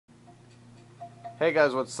Hey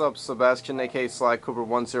guys, what's up? Sebastian aka Sly Cooper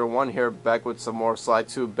 101 here, back with some more Sly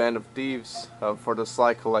 2 Band of Thieves for the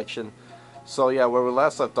Sly Collection. So yeah, where we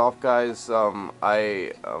last left off, guys, sadly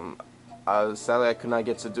I could not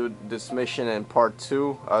get to do this mission in part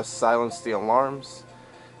 2, Silence the Alarms,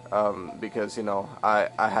 because, you know, I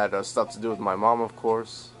had stuff to do with my mom, of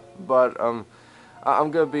course. But I'm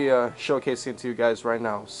going to be showcasing it to you guys right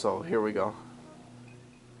now, so here we go.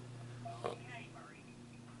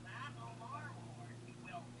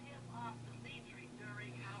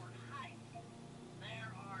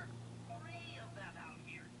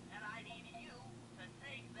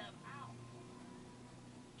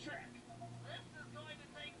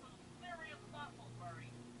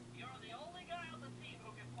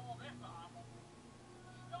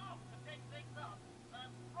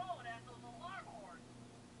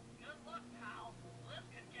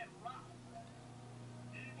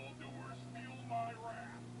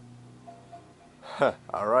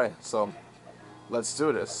 Alright, so let's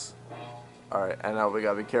do this. Alright, and now we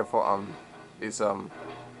gotta be careful. These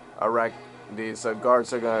Iraq, these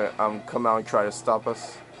guards are gonna come out and try to stop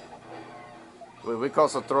us. We can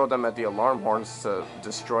also throw them at the alarm horns to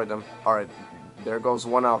destroy them. Alright, there goes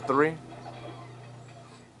 1 out of 3.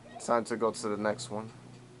 Time to go to the next one.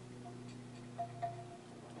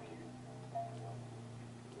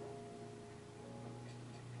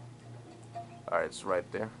 Alright, it's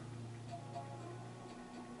right there.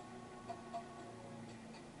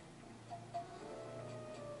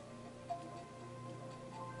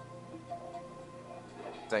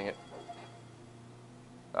 Dang it.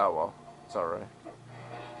 Oh well, it's alright.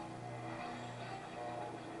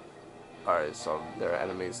 Alright, so there are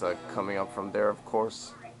enemies coming up from there, of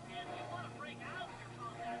course.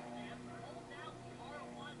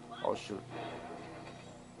 Oh shoot.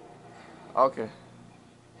 Okay.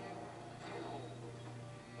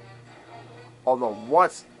 Oh no,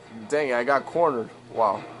 what? Dang it, I got cornered.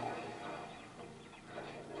 Wow.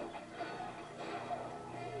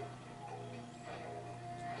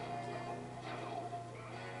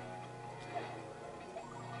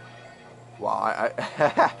 Wow,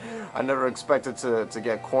 I I never expected to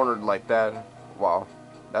get cornered like that. Wow,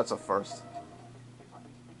 that's a first.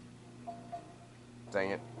 Dang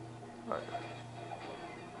it. Alright.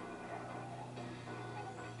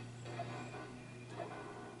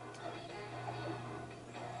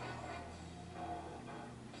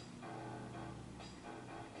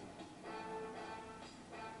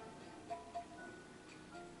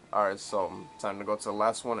 Alright, so time to go to the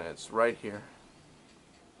last one, and it's right here.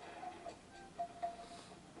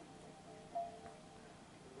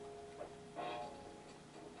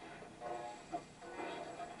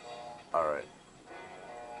 Alright.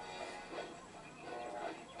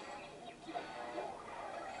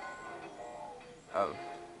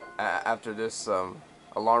 After this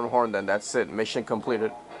alarm horn, then that's it. Mission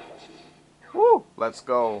completed. Woo! Let's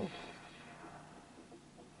go.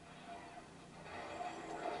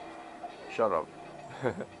 Shut up.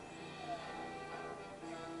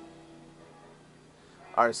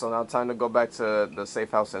 Alright, so now time to go back to the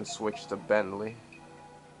safe house and switch to Bentley.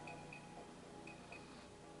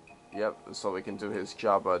 Yep, so we can do his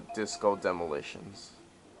job of disco demolitions.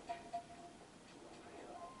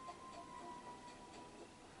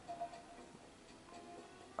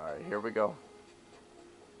 Alright, here we go.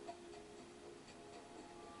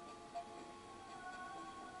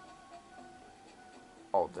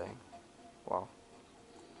 Oh, dang. Wow.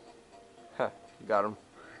 Heh, got him.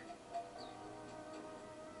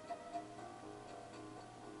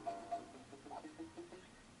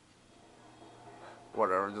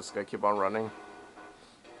 Whatever, just gotta keep on running.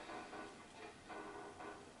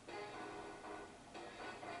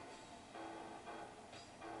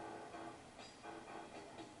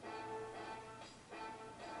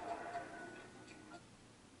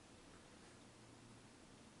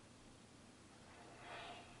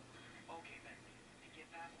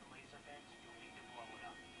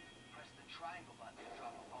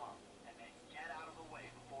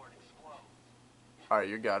 Alright,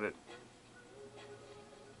 you got it.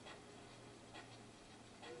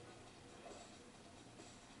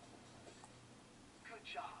 Good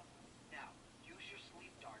job. Now, use your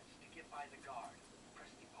sleep darts to get by the guard. Press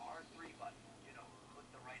the R3 button, you know, click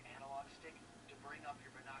the right analog stick to bring up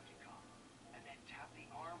your binocular, and then tap the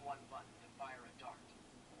R1 button to fire a dart.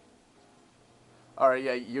 Alright,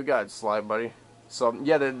 yeah, you got it, Sly, buddy. So,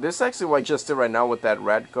 yeah, this is actually what I just did right now with that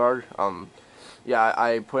rat guard. Yeah,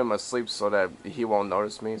 I put him asleep so that he won't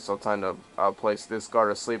notice me. So time to place this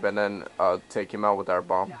guard asleep and then take him out with our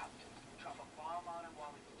bomb.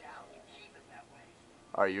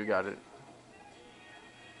 Alright, you got it.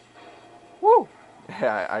 Woo!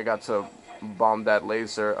 I got to bomb that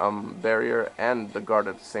laser barrier and the guard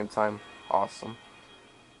at the same time. Awesome.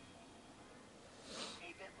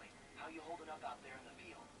 Hey, Bentley, how you holding up out there in the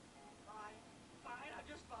field? Fine. Fine, I'm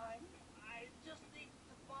just fine. I just need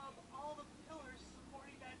to bomb all the pillars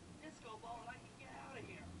supporting that disco ball and I can get out of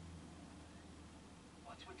here.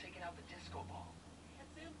 What's with taking out the disco ball?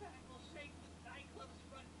 Its impact will shake the nightclub's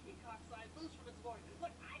front peacock sign loose from its mooring.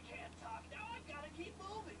 Look, I can't talk now. I've got to keep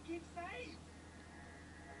moving. Keep safe.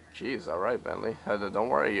 Jeez, all right, Bentley. Don't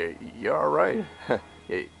worry, you're all right. yeah,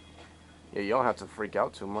 yeah, you don't have to freak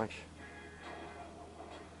out too much.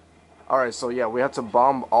 All right, so yeah, we have to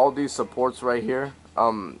bomb all these supports right here.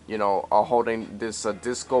 You know, holding this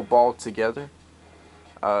disco ball together,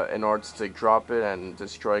 in order to drop it and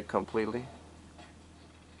destroy it completely.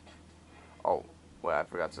 Oh, well, I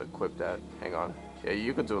forgot to equip that. Hang on. Yeah,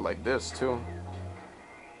 you could do it like this too.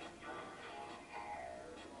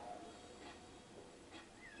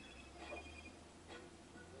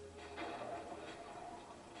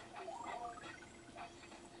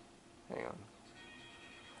 Hang on.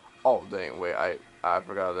 Oh dang, wait, I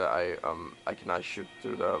forgot that I cannot shoot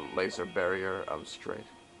through the laser barrier straight.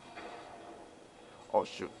 Oh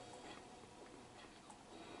shoot.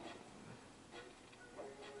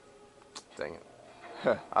 Dang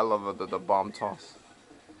it. I love the bomb toss.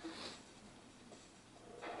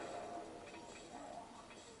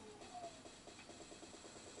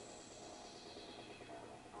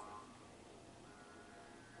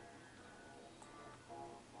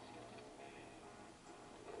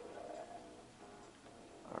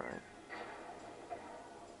 Alright.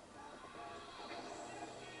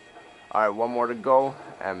 Alright, one more to go,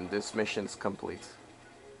 and this mission's complete.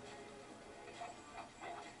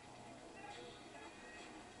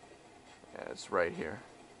 Yeah, it's right here.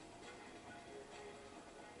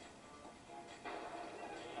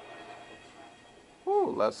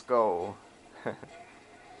 Woo, let's go. Wow,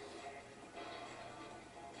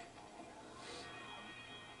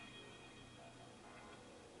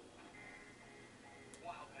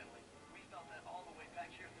 Bentley, we felt that all the way back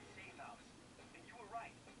here at the safe house. And you were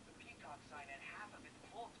right. The peacock sign had half of its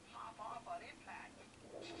bolts pop off on impact.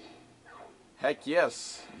 Heck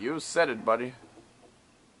yes, you said it, buddy.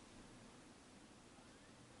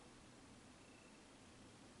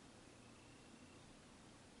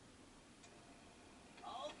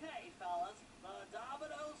 Okay, fellas, the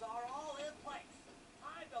dominoes are all in place.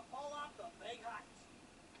 Time to pull up the big heights.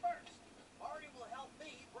 First, Marty will help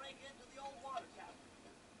me break into the old water tower.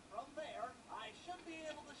 From there, I should be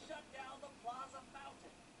able to shut down the plaza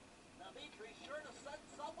fountain. Dimitri's sure to send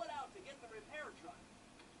someone out to get the repair truck.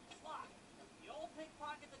 Sly, you'll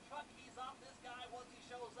pickpocket the truck keys off this guy once he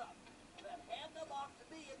shows up. Then hand them off to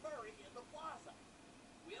me and Murray in the plaza.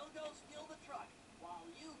 We'll go steal the truck while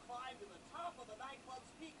you climb to the top of the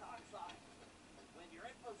nightclub's peacock sign. When you're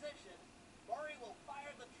in position, Murray will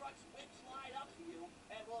fire the truck's winch line up to you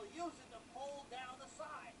and will use it to pull down the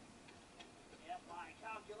sign. If my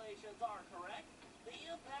calculations are correct, the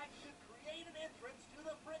impact should create an entrance to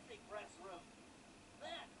the printing press room.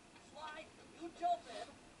 Then, Sly, you jump in,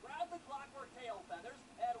 grab the Clockwerk Tail Feathers,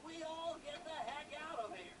 and we all get the heck out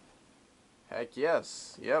of here. Heck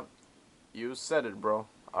yes. Yep. You said it, bro.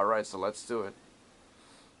 Alright, so let's do it.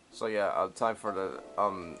 So yeah, time for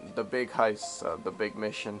the big heist, the big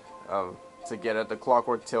mission, to get at the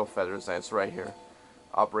Clockwerk Tail Feathers, and it's right here.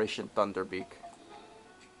 Operation Thunderbeak.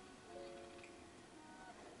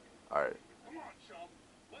 Alright. Come on, chum.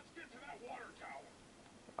 Let's get to that water tower.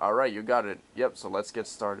 Alright, you got it. Yep, so let's get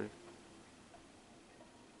started.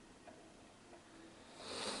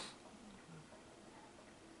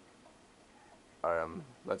 Alright,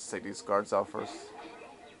 let's take these guards out first.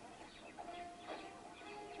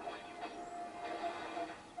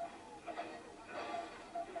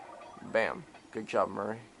 Bam. Good job,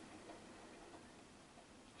 Murray.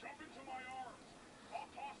 Jump into my arms. I'll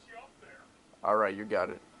toss you up there. Alright, you got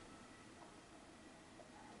it.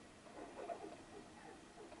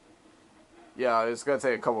 Yeah, it's gonna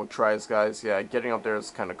take a couple of tries, guys. Yeah, getting up there is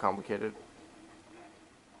kind of complicated.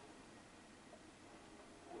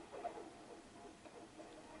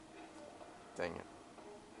 Dang it.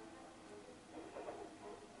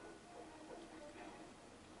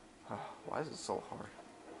 Why is it so hard?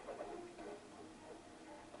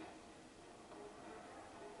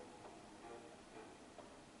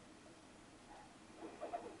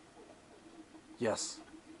 Yes.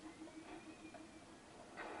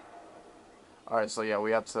 Alright, so yeah,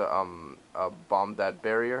 we have to bomb that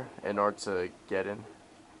barrier in order to get in.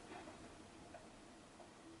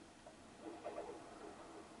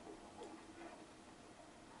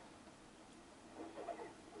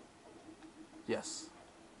 Yes.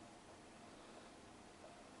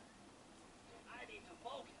 I need to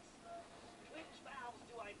focus. Which valves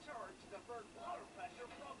do I turn to divert water pressure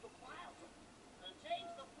from the plasma? To change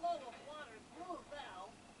the flow of water through a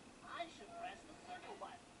valve, I should press the circle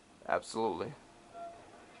button. Absolutely.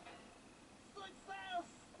 Success!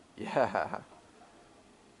 Yeah.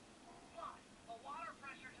 Fine. The water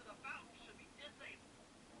pressure to the fountain should be disabled.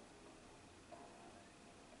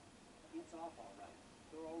 It's off all right.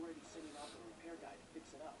 They're already sending out the repair guy to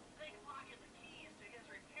fix it up. Think locking the keys to his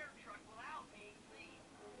repair truck without being seen.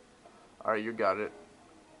 Alright, you got it.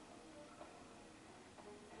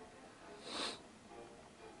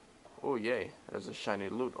 Oh, yay. There's a shiny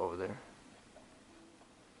loot over there.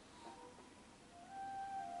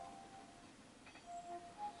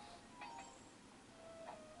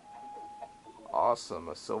 Awesome,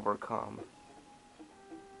 a silver com.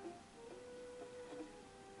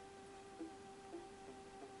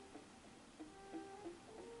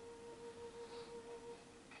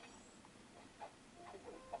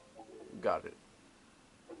 Got it.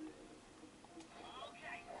 Okay,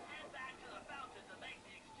 head back to the fountain to make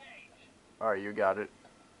the exchange. Alright, you got it.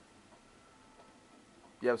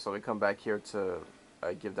 Yep, so we come back here to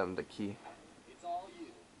give them the key. It's all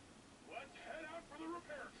you. Let's head out for the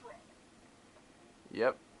repair truck.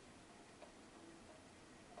 Yep.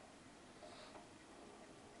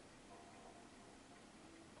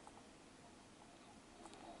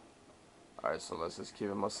 Alright, so let's just keep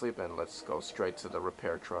him asleep and let's go straight to the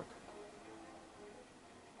repair truck.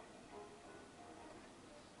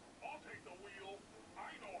 I'll take the wheel. I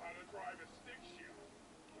know how to drive a stick shift.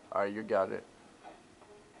 Alright, you got it.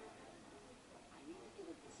 I need to get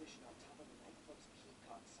in position on top of the nightclub's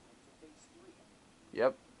peacock sign for phase 3.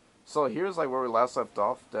 Yep. So here's like where we last left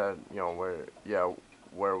off. That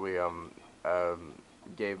where we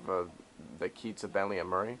gave the key to Bentley and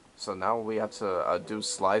Murray. So now we have to do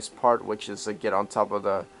Sly's part, which is to get on top of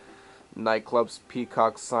the nightclub's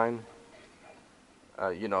peacock sign.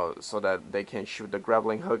 So that they can shoot the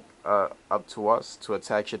grappling hook up to us to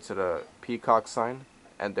attach it to the peacock sign,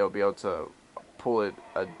 and they'll be able to pull it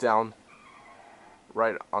down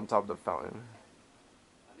right on top of the fountain.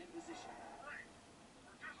 I'm in position. Great.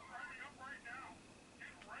 We're just driving up right now. Get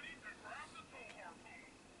ready to grab the tow harpoon.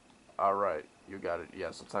 Alright, you got it. Yeah,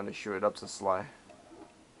 so time to shoot it up to Sly.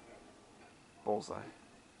 Bullseye.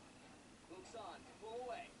 Hooks on. Pull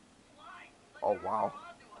away. Fly. Oh, wow.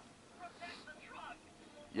 Onto us. Protect the truck.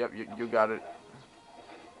 Yep, you got it.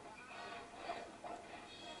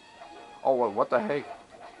 Oh, what the heck?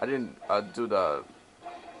 I didn't do the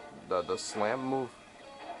slam move.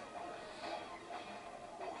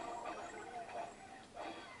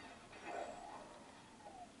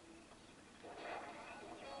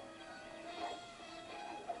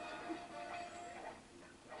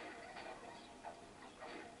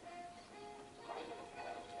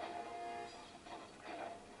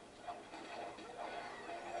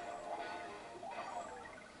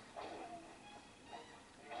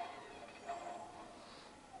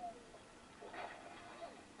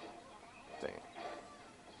 Dang.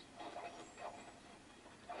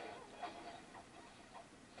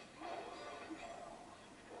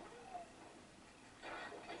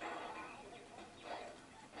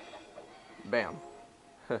 Bam.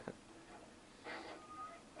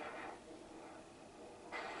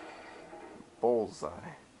 Bullseye.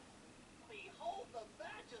 Behold the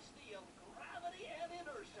majesty of gravity and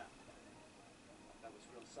inertia. That was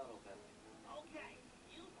real subtle, Ben. Okay,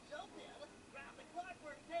 you jump in, grab the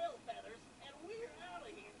Clockwerk Tail Feathers, and we're out of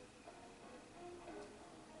here.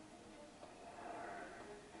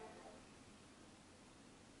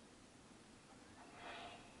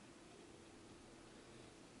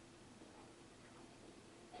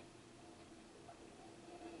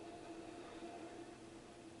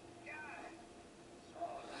 So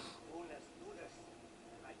that's cool as do this.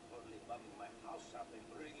 I totally bumming my house up and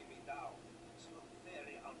bringing me down. So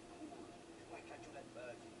very uncool. Why can't you let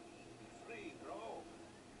birds be free, bro?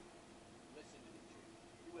 Listen to me, Drew.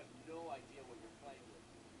 You have no idea what you're playing with.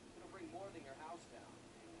 It'll bring more than your house down.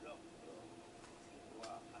 Look, bro. You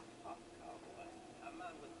are a top cowboy. A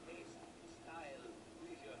man with taste, style,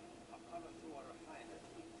 vision, a connoisseur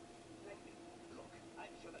refinery. Like me. Look,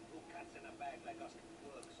 I'm sure that two cats in a bag like us can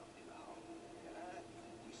work something out.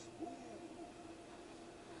 Be smooth.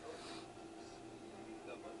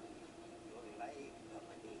 The money. You like the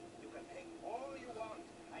money. You can take all you want.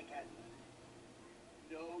 I can.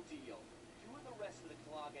 No deal. You and the rest of the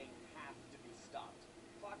clogging have to be stopped.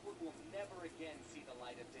 Clockwerk will never again see the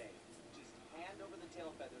light of day. Just hand over the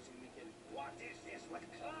tail feathers and we can... What is this with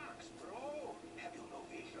clocks, bro? Have you no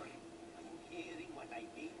vision? Are you hearing what I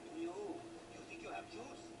mean to you? You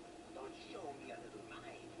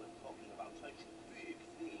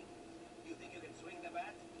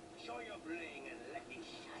show your bling and let me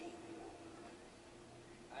shine.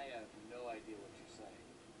 I have no idea what you're saying.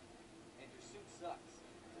 And your suit sucks.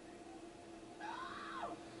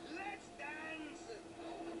 Oh, let's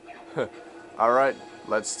dance! Alright,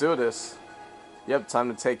 let's do this. Yep,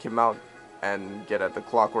 time to take him out and get at the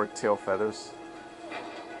Clockwerk Tail Feathers.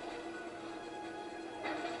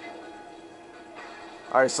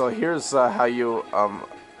 Alright, so here's how you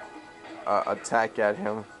attack at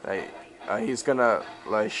him. He's gonna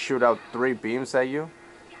like shoot out 3 beams at you,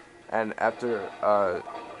 and after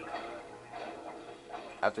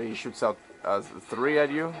he shoots out 3 at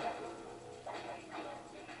you,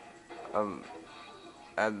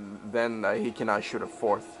 and then he cannot shoot a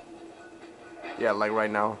 4th. Yeah, like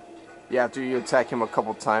right now. Yeah, after you attack him a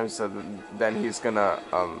couple times, then he's gonna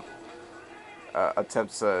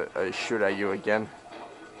attempt to shoot at you again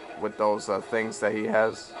with those things that he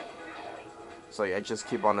has. So yeah, just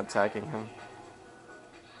keep on attacking him.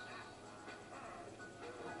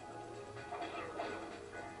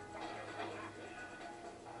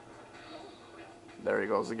 There he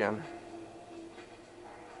goes again.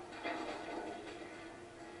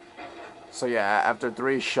 So yeah, after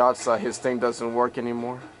 3 shots, his thing doesn't work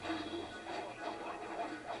anymore.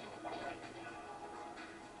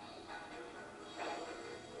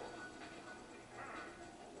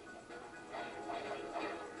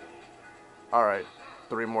 Alright,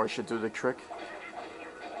 3 more should do the trick.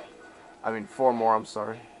 I mean, 4 more, I'm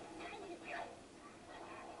sorry.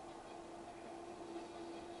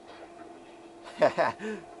 Take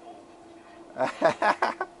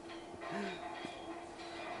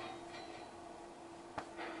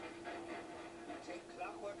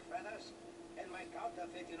Clockwerk Feathers and my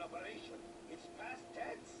counterfeit in operation. It's past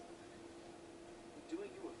tense. I'm doing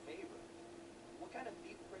you a favor. What kind of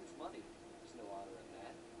thief prints money? There's no honor in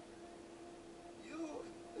that. You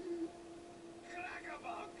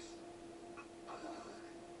crackerbox!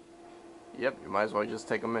 Yep, you might as well just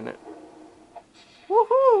take a minute.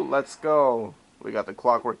 Woohoo! Let's go! We got the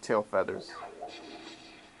Clockwerk Tail Feathers.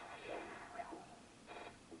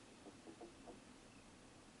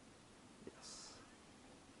 Yes.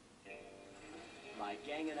 My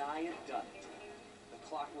gang and I had done it. The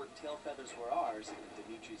Clockwerk Tail Feathers were ours, and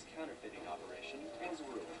Dimitri's counterfeiting operation was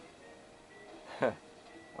ruined.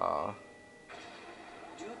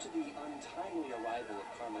 Due to the untimely arrival of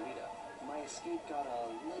Carmelita, my escape got a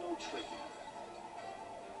little tricky.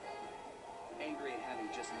 Angry at having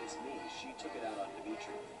just missed me, she took it out on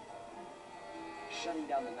Dimitri, shutting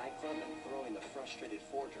down the nightclub and throwing the frustrated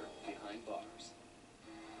forger behind bars.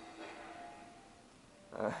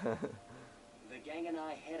 The gang and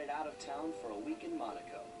I headed out of town for a week in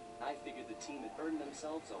Monaco. I figured the team had earned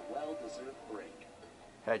themselves a well-deserved break.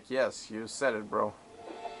 Heck yes, you said it, bro.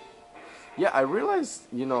 Yeah, I realized,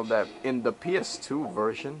 you know, that in the PS2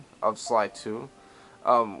 version of Sly 2,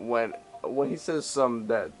 when he says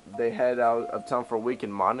that they head out of town for a week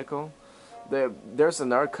in Monaco, there's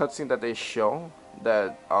another cutscene that they show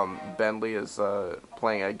that Bentley is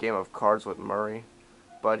playing a game of cards with Murray,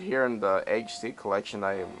 but here in the HD collection,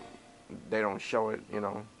 they don't show it, you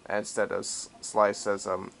know. Instead, Sly says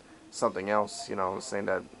something else, you know, saying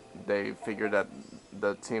that they figured that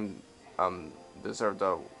the team deserved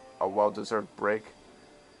a well-deserved break.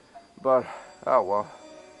 But oh well,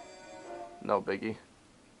 no biggie.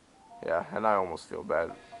 Yeah, and I almost feel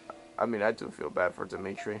bad. I mean, I do feel bad for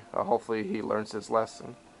Dimitri. Hopefully he learns his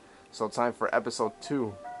lesson. So time for episode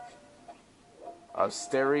 2. A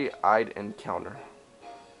Starry-Eyed Encounter.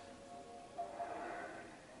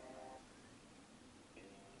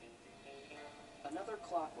 Another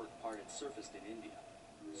clockwork part had surfaced in India,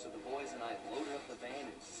 so the boys and I loaded up the van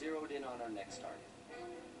and zeroed in on our next target.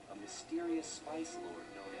 A mysterious spice lord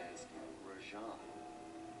known as Rajan.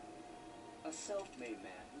 A self-made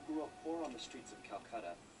man who grew up poor on the streets of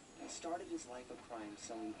Calcutta and started his life of crime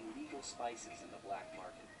selling illegal spices in the black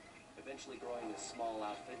market, eventually growing this small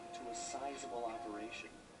outfit to a sizable operation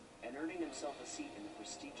and earning himself a seat in the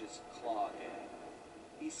prestigious Claw Gang.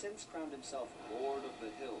 He's since crowned himself Lord of the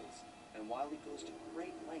Hills, and while he goes to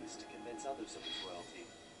great lengths to convince others of his royalty,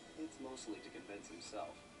 it's mostly to convince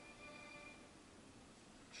himself.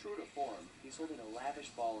 True to form, he's holding a lavish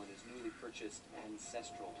ball in his newly purchased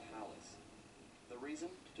ancestral palace. The reason?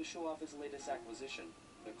 To show off his latest acquisition,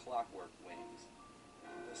 the Clockwerk Wings,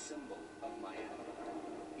 the symbol of Miami.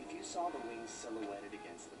 If you saw the wings silhouetted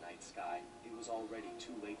against the night sky, it was already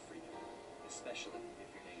too late for you, especially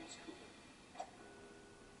if your name is Cooper.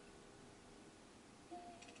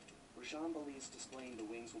 Rajan believes displaying the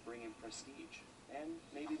wings will bring him prestige, and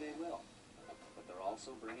maybe they will, but they're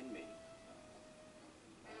also bringing me.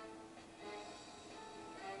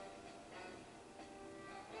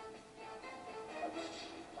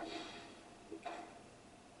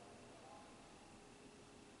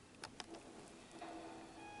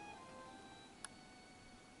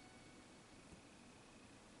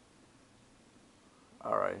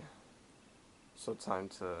 So time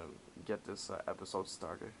to get this episode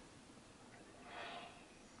started.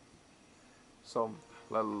 So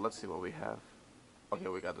let's see what we have. Okay,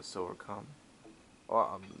 we got the silver com.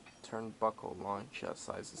 Oh, turnbuckle launch,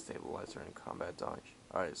 size and stabilizer and combat dodge.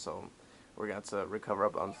 Alright, so we're going to recover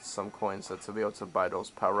up on some coins to be able to buy those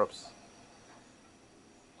power-ups.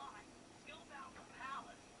 Sly, scope out the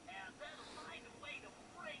palace and then find a way to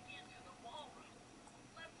break into the ballroom.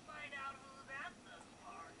 Let's find out who's at this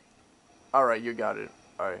party. Alright, you got it.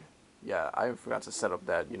 Alright. Yeah, I forgot to set up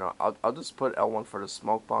that. You know, I'll just put L1 for the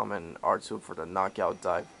smoke bomb and R2 for the knockout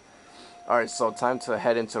dive. Alright, so time to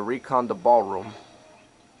head into recon the ballroom.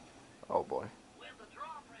 Oh boy. With the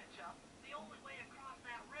drawbridge up, the only way across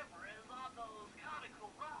that river is on those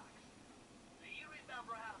conical rocks. Do you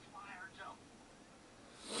remember how to fire jump?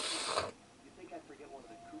 You think I forget one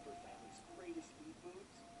of the Cooper family's greatest speed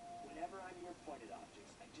moves? Whenever I'm near pointed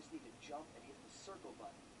objects, I just need to jump and hit the circle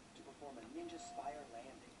button to perform a ninja spire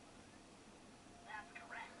landing. That's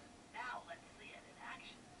correct. Now let's see it in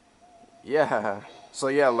action. Yeah. So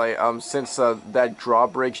yeah, like since that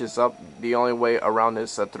drawbridge is up, the only way around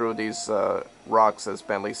is through these rocks, as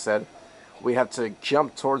Bentley said. We have to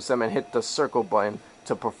jump towards them and hit the circle button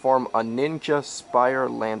to perform a ninja spire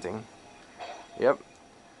landing. Yep.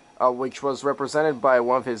 Which was represented by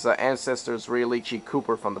one of his ancestors, Ryuichi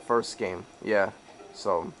Cooper, from the first game. Yeah.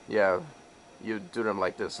 So yeah, you do them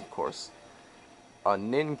like this, of course. A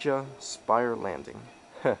ninja spire landing.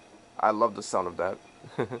 I love the sound of that.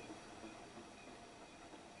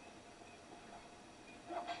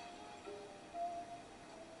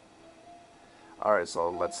 Alright, so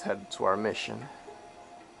let's head to our mission.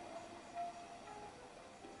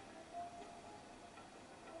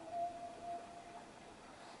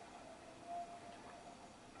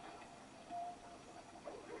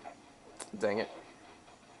 Dang it.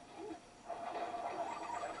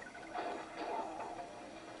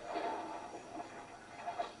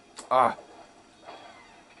 Ah!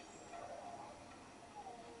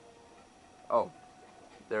 Oh,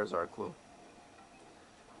 there's our clue.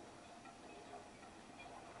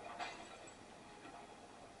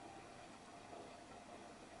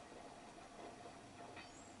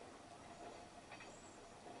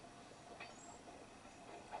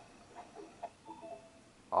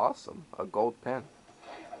 Awesome, a gold pen.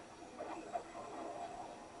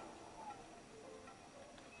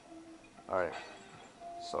 Alright,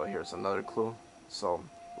 so here's another clue. So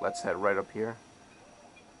let's head right up here.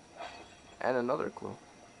 And another clue.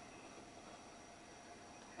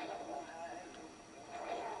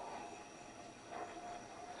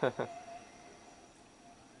 I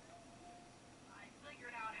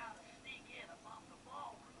figured out how to sneak in above the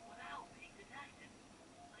ballroom without being detected.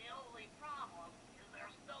 The only problem is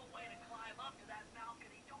there's no way to climb up to that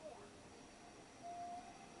balcony door.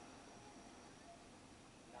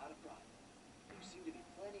 Not a problem. There seem to be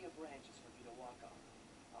plenty of branches for me to walk on.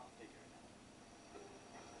 I'll figure it out.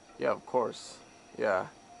 Yeah, of course. Yeah.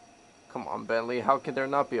 Come on, Bentley, how can there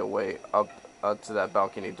not be a way up to that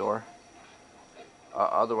balcony door?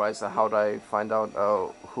 Otherwise, how do I find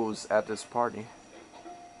out who's at this party?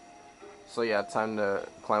 So yeah, time to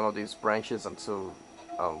climb up these branches until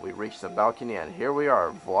we reach the balcony, and here we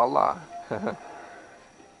are, voila!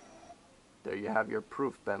 There you have your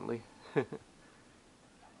proof, Bentley. Easy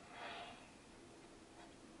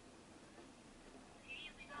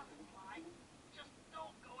doesn't fly. Just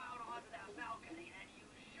don't go out onto that balcony and you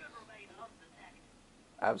should remain undetected.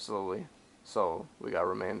 Absolutely. So we gotta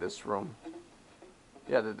remain in this room.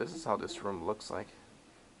 Yeah, this is how this room looks like.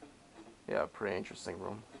 Yeah, pretty interesting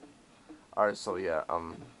room. Alright, so yeah,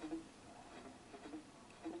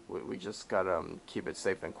 we just gotta keep it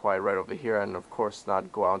safe and quiet right over here, and of course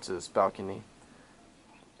not go out to this balcony,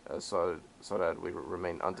 so that we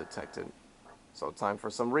remain undetected. So time for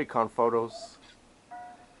some recon photos.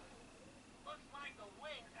 Looks like the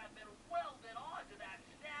wings have been welded onto that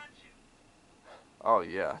statue. Oh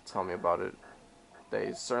yeah, tell me about it.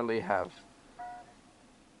 They certainly have.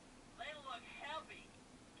 They look heavy.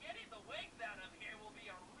 Getting the wings out of here will be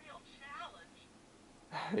a real challenge.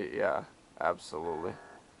 Yeah, absolutely.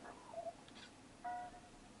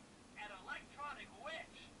 An electronic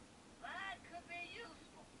witch. That could be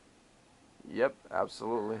useful. Yep,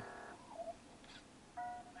 absolutely.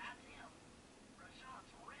 That's him.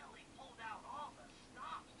 Rashad's really pulled out all the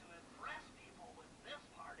stops to impress people with this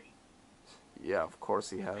party. Yeah, of course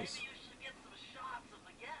he has. Maybe you should get some shots of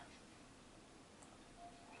the guests.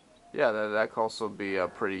 Yeah, that could also be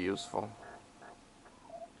pretty useful.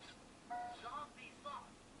 Jean Bisson,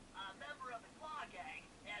 a member of the Claw Gang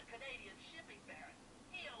and Canadian shipping baron.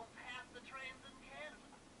 He owns half the trains in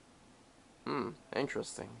Canada.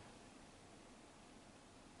 Interesting.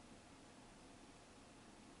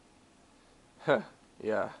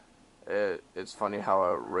 Yeah, it's funny how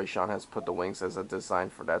Rayshawn has put the wings as a design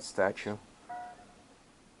for that statue.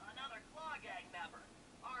 Another Claw Gang member.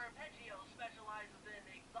 Arpeggio specializes in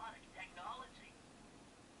exotic technology.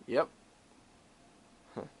 Yep,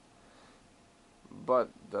 but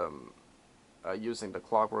using the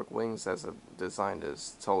clockwork wings as a design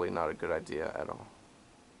is totally not a good idea at all.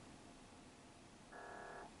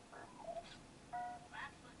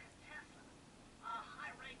 That's the Contessa, a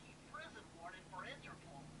high-ranking prison warden for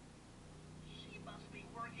Interpol. She must be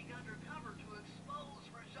working undercover to expose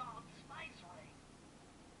Rajan's spice ring.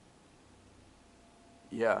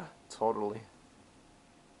 Yeah, totally.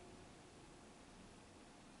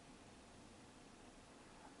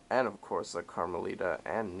 And of course, Carmelita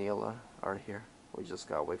and Neela are here. We just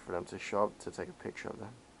gotta wait for them to show up to take a picture of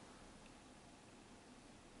them.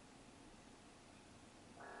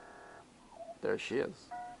 There she is.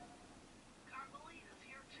 Carmelita's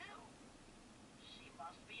here too. She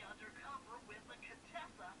must be undercover with the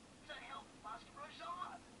Contessa to help bust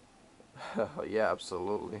Rajan. Yeah,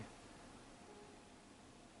 absolutely.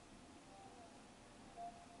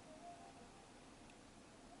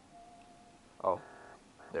 Oh,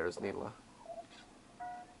 there's Neela.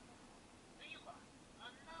 Neela,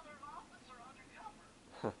 another officer undercover.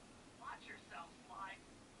 Watch yourself, Sly.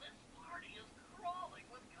 This party is crawling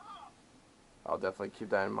with cops. I'll definitely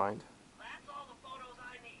keep that in mind. That's all the photos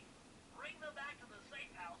I need. Bring them back to the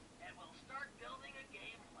safe house, and we'll start building a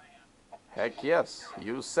game plan. Heck yes,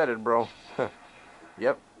 you said it, bro.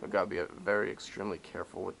 Yep, I gotta be very extremely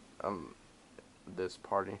careful with this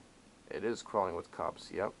party. It is crawling with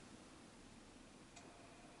cops. Yep.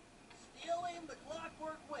 Stealing the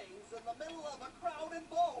clockwork wings in the middle of a crowded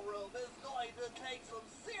ballroom is going to take some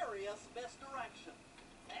serious misdirection.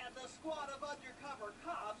 And the squad of undercover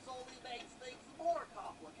cops only makes things more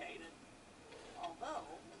complicated. Although,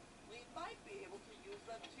 we might be able to use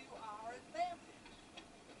them to our advantage.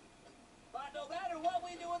 But no matter what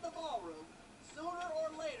we do in the ballroom, sooner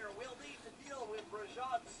or later we'll need to deal with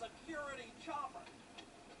Rajan's security chopper.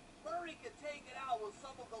 Murray can take it out with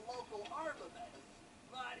some of the local armaments,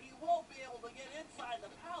 but he won't be able to get inside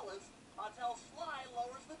the palace until Sly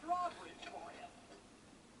lowers the drawbridge for him.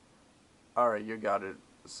 Alright, you got it.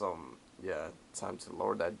 So, yeah, time to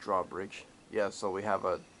lower that drawbridge. Yeah, so we have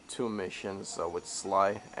two missions with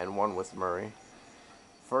Sly and one with Murray.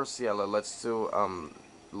 First, yeah, let's do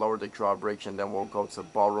lower the drawbridge and then we'll go to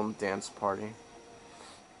ballroom dance party.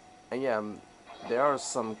 And yeah, there are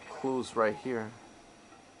some clues right here.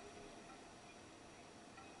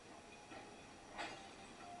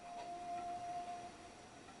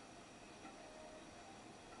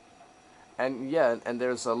 And yeah, and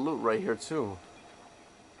there's a loot right here too.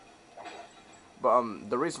 But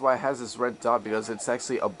the reason why it has this red dot because it's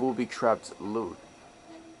actually a booby-trapped loot.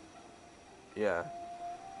 Yeah.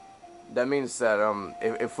 That means that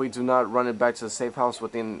if we do not run it back to the safe house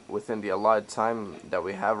within the allotted time that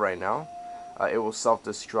we have right now, it will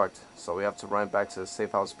self-destruct. So we have to run it back to the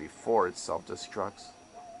safe house before it self-destructs,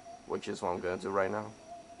 which is what I'm gonna do right now.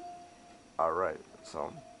 All right,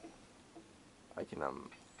 so I can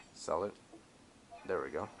sell it. There we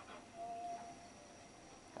go.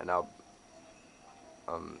 And now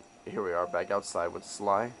here we are back outside with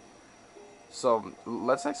Sly. So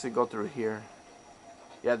let's actually go through here.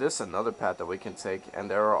 Yeah, this is another path that we can take,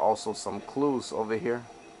 and there are also some clues over here.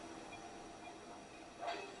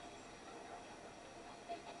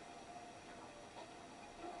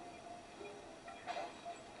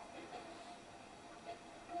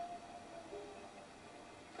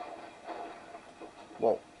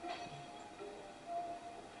 Whoa.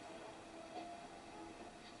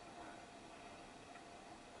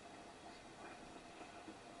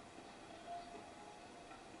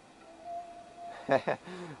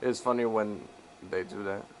 It's funny when they do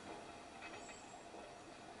that.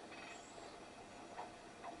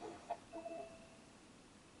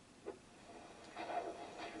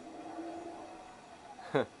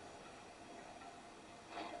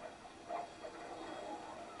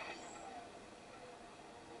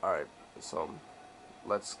 Alright, so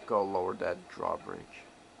let's go lower that drawbridge.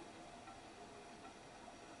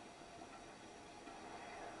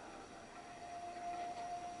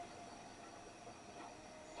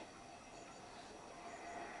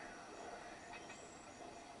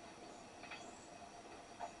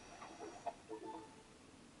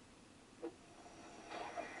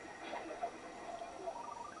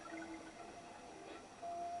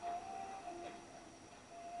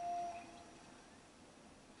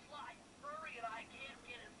 Sly, Murray and I can't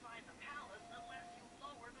get inside the palace unless you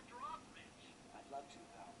lower the drawbridge. I'd love to,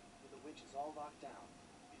 pal, but the witch is all locked down.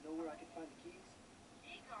 You know where I can find the keys?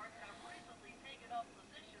 Key guards have recently up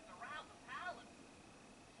positions around the palace.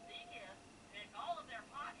 Sneak in, pick all of their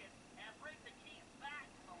pockets, and bring the keys back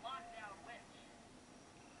to the lockdown witch.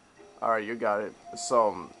 Alright, you got it.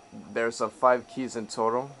 So, there's 5 keys in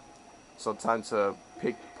total. So, time to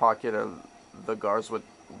pickpocket the guards with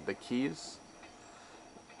the keys.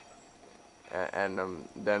 And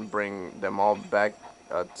then bring them all back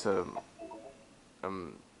to...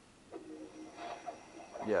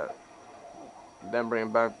 yeah. Then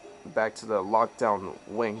bring them back to the lockdown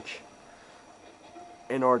winch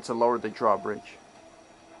in order to lower the drawbridge.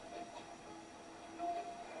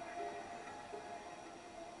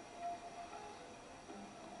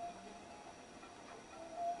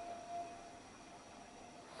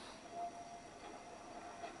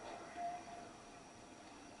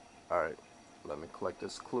 Alright, let me collect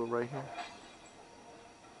this clue right here.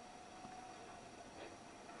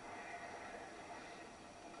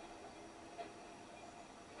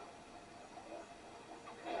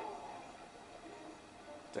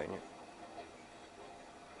 Dang it.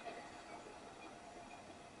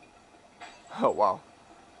 Oh, wow.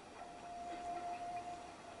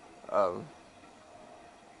 Um,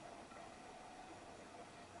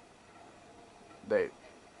 they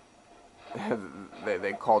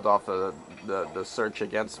they called off the search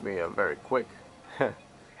against me very quick.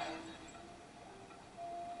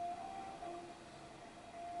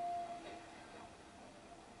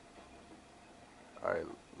 Alright,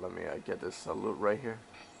 let me get this loot right here.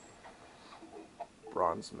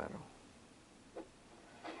 Bronze medal.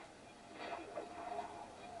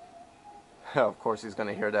 Of course he's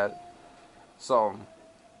gonna hear that. So,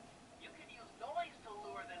 You can use noise to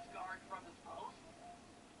lure this guard from his post.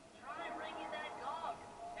 Try ringing that gong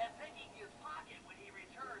and picking his pocket when he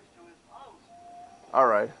returns to his post.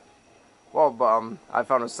 alright. Well, but I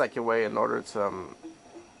found a second way in order to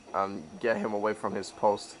get him away from his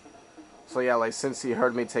post. So yeah, like since he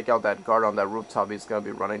heard me take out that guard on that rooftop, he's gonna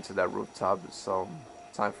be running to that rooftop. So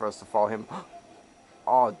time for us to follow him.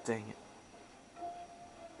 Oh dang it!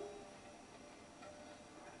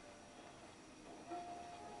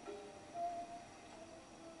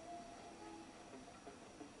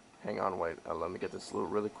 Hang on, wait. Let me get this loot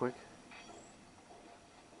really quick.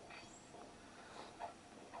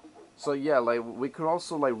 So yeah, like we could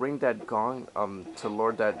also like ring that gong to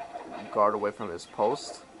lure that guard away from his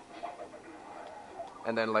post.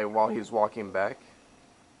 And then like while he's walking back.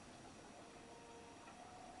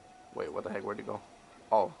 Wait, what the heck? Where'd he go?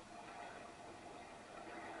 Oh.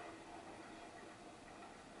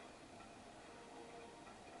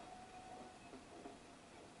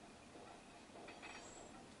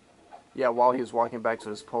 Yeah, while he's walking back to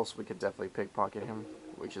his post, we could definitely pickpocket him,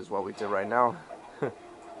 which is what we did right now.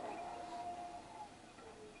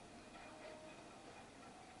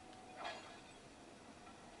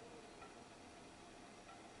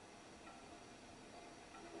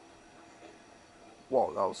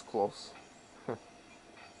 Whoa, that was close.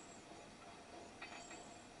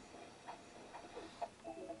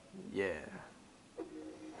 Yeah.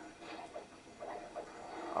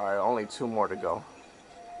 Alright, only 2 more to go.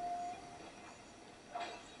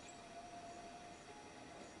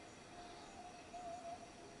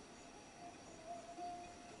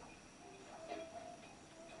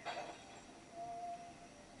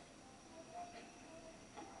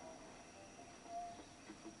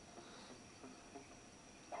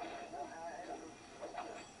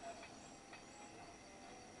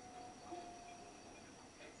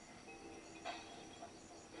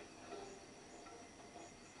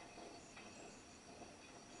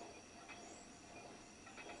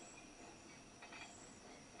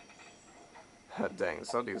 Dang,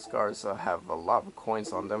 some of these cars have a lot of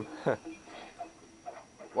coins on them.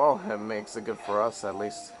 Well, it makes it good for us at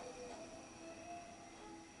least.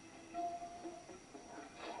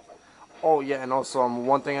 Oh yeah, and also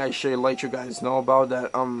one thing I should let you guys know about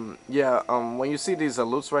that yeah, when you see these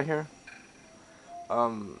loots right here,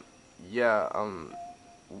 yeah,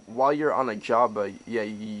 while you're on a job, yeah,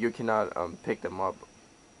 you cannot pick them up.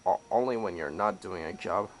 Only when you're not doing a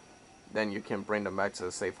job, then you can bring them back to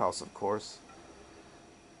the safe house, of course.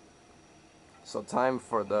 So time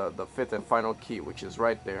for the 5th and final key, which is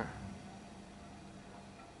right there.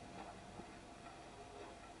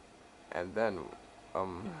 And then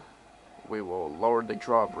we will lower the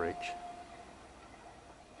drawbridge.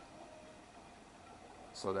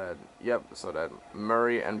 So that, yep, so that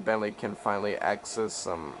Murray and Bentley can finally access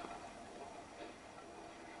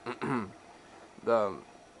the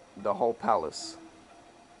whole palace.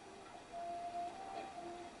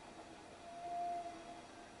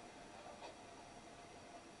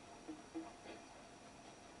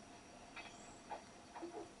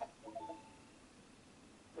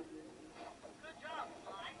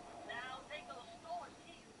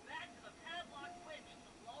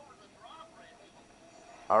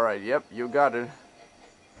 Alright, yep, you got it.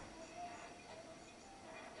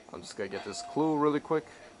 I'm just gonna get this clue really quick.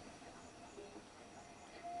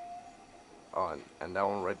 Oh, and that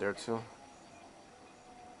one right there too.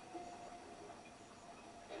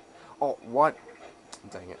 Oh, what?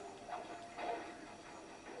 Dang it.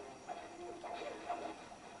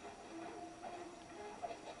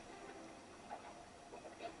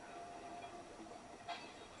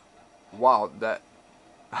 Wow, that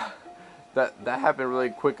happened really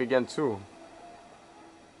quick again too.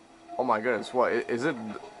 Oh my goodness, what is it?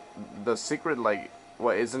 The secret, like,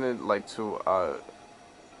 what isn't it like to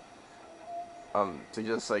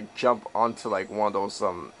just like jump onto like one of those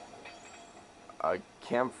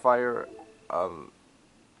campfire um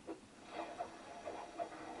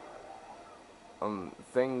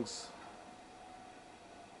things,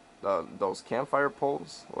 those campfire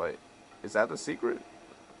poles? Like, is that the secret?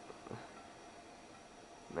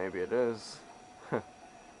 Maybe it is.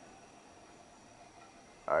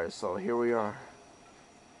 Alright, so here we are.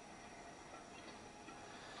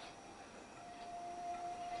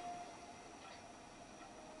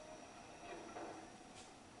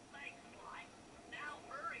 Thanks, Sly. Now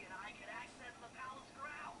Murray and I can access the palace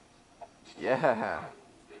grounds. Yeah.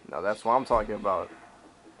 Now that's what I'm talking about.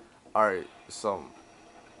 Alright, so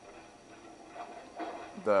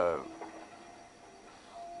the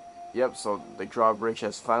yep, so the drawbridge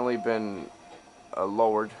has finally been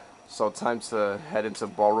lowered. So time to head into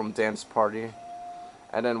ballroom dance party.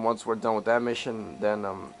 And then once we're done with that mission, then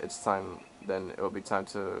it's time. Then it'll be time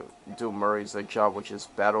to do Murray's job, which is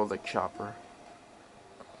battle the chopper.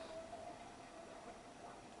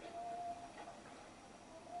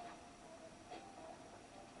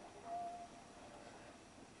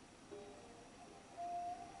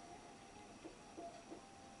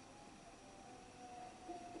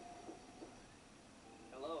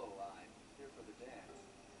 Hello, I'm here for the dance.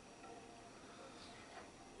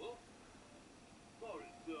 Huh? Sorry,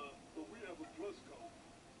 but we have a dress code.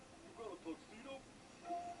 You got a tuxedo?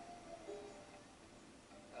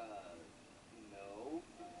 No.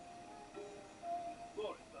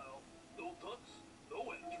 Sorry, pal. No tux, no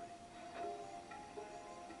entry.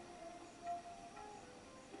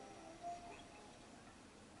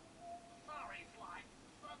 Sorry, Sly.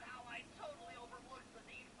 Somehow I totally overlooked the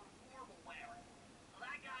need for formal wear. So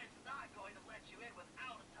that guy's not going to let you in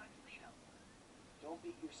without a tuxedo. Don't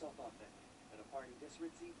beat yourself up then. At a party this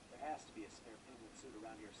ritzy, there has to be a spare penguin suit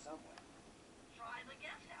around here somewhere. Try the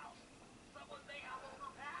guest house. Someone may have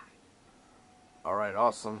overpacked. All right,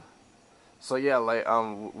 awesome. So yeah, like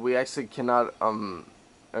we actually cannot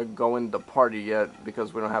go in the party yet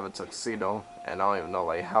because we don't have a tuxedo, and I don't even know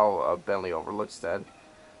like how Bentley overlooks that.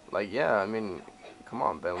 Like, yeah, I mean, come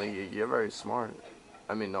on, Bentley, you're very smart.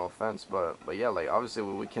 I mean, no offense, but yeah, like obviously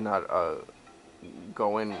we cannot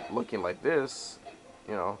go in looking like this,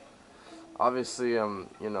 you know. Obviously,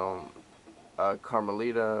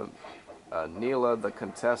 Carmelita, Neela, the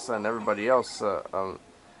Contessa, and everybody else are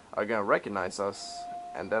gonna recognize us,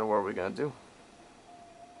 and then what are we gonna do?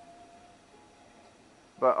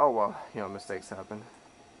 But oh well, mistakes happen.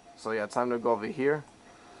 So yeah, time to go over here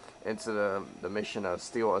into the mission of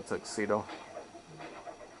steal a tuxedo.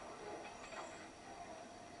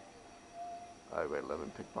 Alright, wait, let me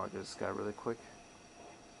pickpocket this guy really quick.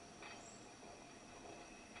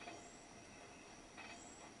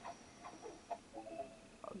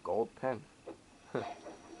 A gold pen.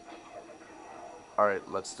 Alright,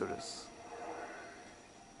 let's do this.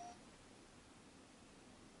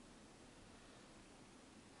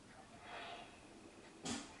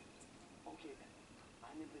 Okay then.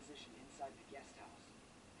 I'm in position inside the guest house.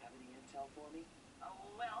 Have any intel for me?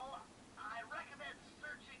 Well, I recommend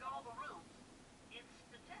searching all the rooms. It's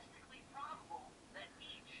statistically probable that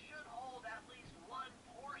each should hold at least one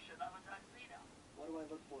portion of a tuxedo. What do I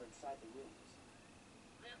look for inside the rooms?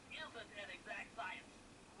 This isn't an exact science.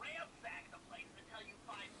 Ransack the place until you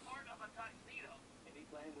find part of a tuxedo. Any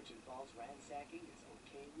plan which involves ransacking is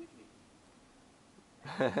okay with me.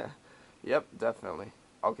 Yep, definitely.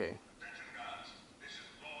 Okay. Attention, guards. This is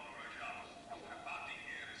Lord Rajan. The party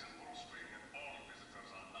here is in full swing and all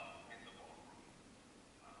visitors are now in the ballroom.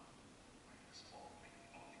 This ball may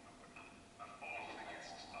be opening up or not. Not all the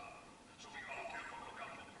guests are. So be all careful look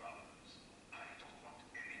out for crowds. I don't want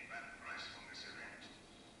any bad press from this event.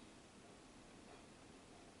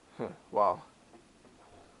 Wow.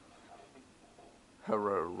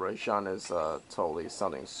 Rajan is totally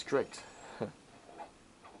sounding strict.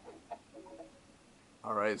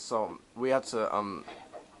 Alright, so we have to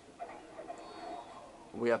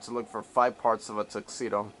look for 5 parts of a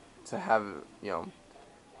tuxedo to have,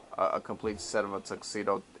 a complete set of a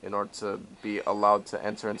tuxedo in order to be allowed to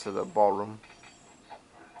enter into the ballroom.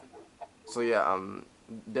 So yeah,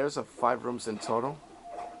 there's 5 rooms in total,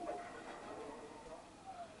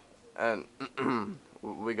 and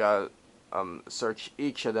we got search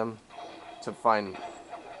each of them to find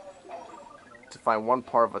one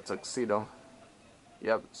part of a tuxedo.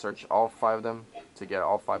 Yep, search all 5 of them to get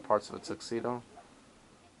all 5 parts of a tuxedo.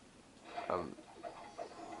 Um,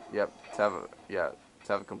 yep, to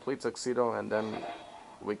have a complete tuxedo, and then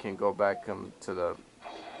we can go back to the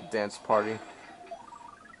dance party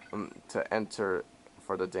to enter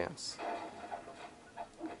for the dance.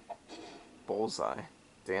 Bullseye,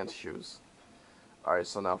 dance shoes. All right,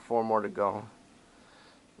 so now 4 more to go.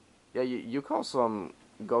 Yeah, you can also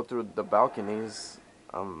go through the balconies.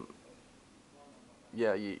 Um,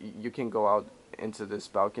 yeah, you can go out into this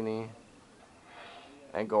balcony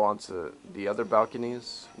and go on to the other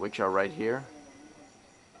balconies, which are right here.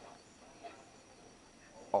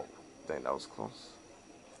 Oh, dang, that was close.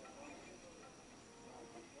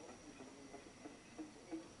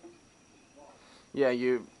 Yeah,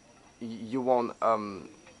 you won't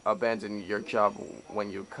abandon your job when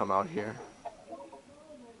you come out here.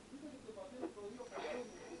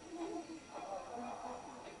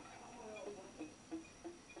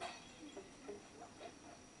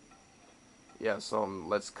 Yeah, so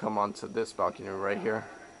let's come on to this balcony right here.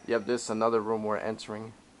 Yep, this is another room we're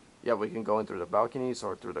entering. Yeah, we can go in through the balconies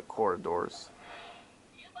or through the corridors.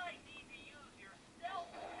 You might need to use your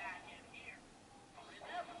stealth packet here.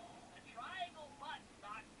 Remember, the triangle button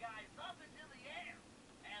knocks guys up into the air,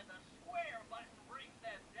 and the square button brings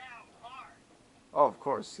them down hard. Oh, of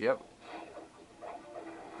course, yep.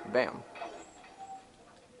 Bam.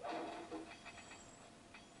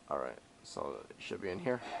 Alright, so it should be in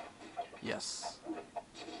here. Yes.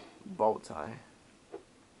 Bow tie.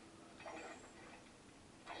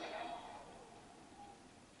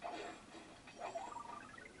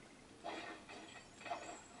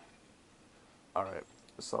 Alright,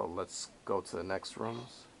 so let's go to the next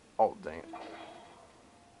rooms. Oh, dang it.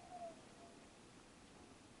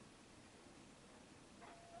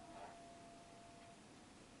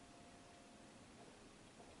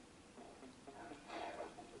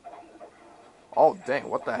 Oh, dang,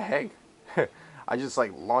 what the heck? I just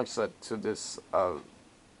like launched it to this to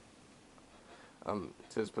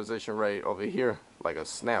this position right over here like a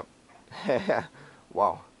snap.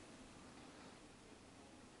 Wow.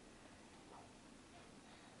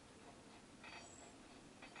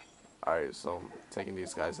 Alright, so taking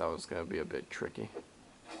these guys out is gonna be a bit tricky.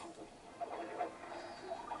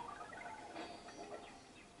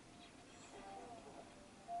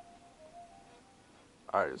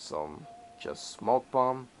 Alright, so just smoke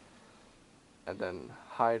bomb and then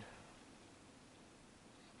hide.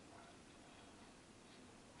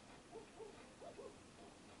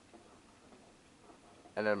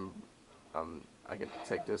 And then I can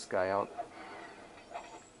take this guy out.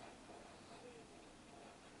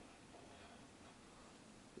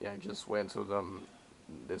 Yeah, just wait until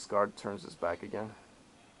this guard turns his back again.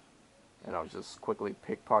 And I'll just quickly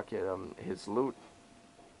pickpocket his loot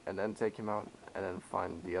and then take him out and then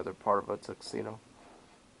find the other part of a tuxedo.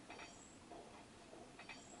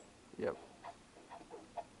 Yep.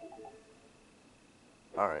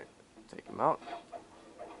 Alright, take him out.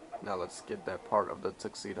 Now let's get that part of the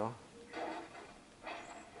tuxedo.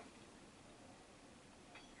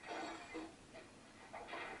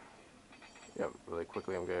 Yep, really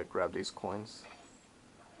quickly I'm gonna grab these coins.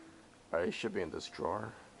 Alright, it should be in this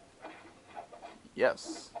drawer.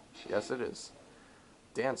 Yes. Yes it is.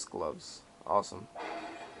 Dance gloves. Awesome.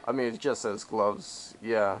 I mean, it just says gloves.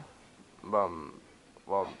 Yeah.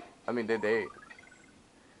 Well, I mean,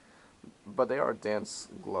 but they are dance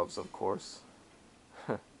gloves, of course.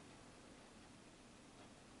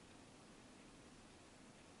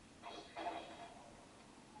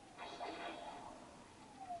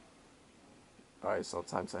 Alright, so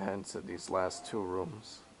time to head into these last 2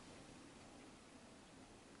 rooms.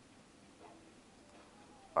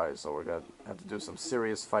 Alright, so we're gonna have to do some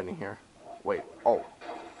serious fighting here. Wait, oh.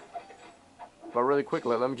 But really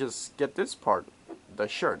quickly, let me just get this part. The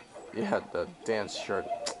shirt. Yeah, the dance shirt.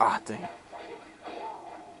 Ah, dang.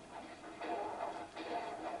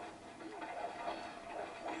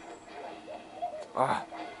 Ah.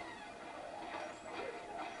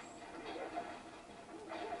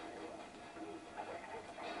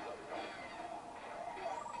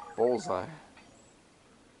 Bullseye.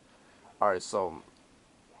 Alright, so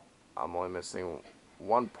I'm only missing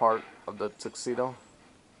 1 part of the tuxedo.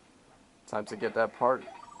 Time to get that part,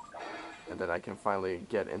 and then I can finally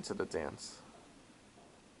get into the dance.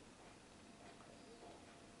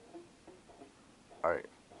 Alright,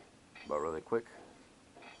 but really quick,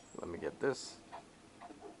 let me get this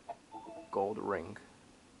gold ring,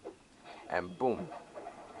 and boom.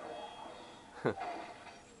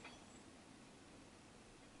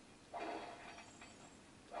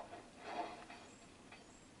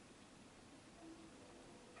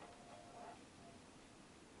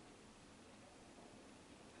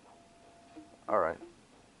 Alright,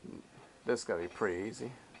 this is gonna be pretty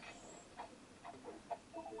easy.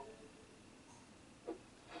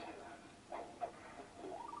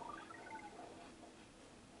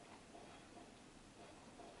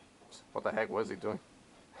 What the heck was he doing?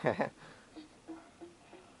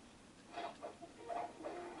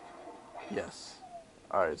 Yes.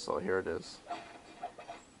 Alright, so here it is.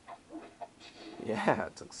 Yeah,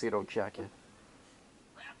 tuxedo jacket.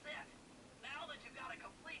 That's it. Now that you've got a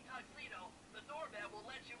complete tuxedo, the doorman will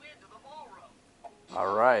let you into the ballroom.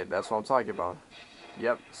 Alright, that's what I'm talking about.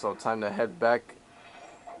 Yep, so time to head back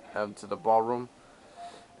to the ballroom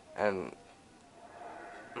and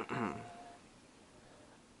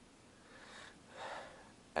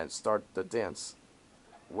and start the dance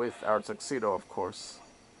with our tuxedo, of course.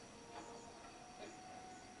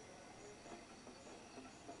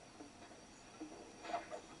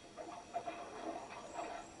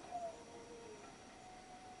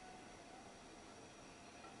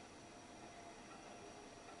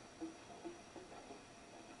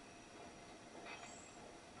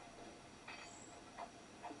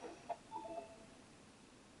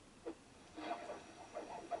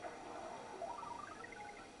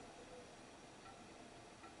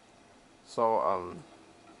 So,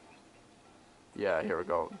 yeah, here we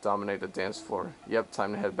go. Dominate the dance floor. Yep,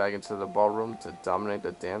 time to head back into the ballroom to dominate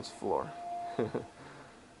the dance floor.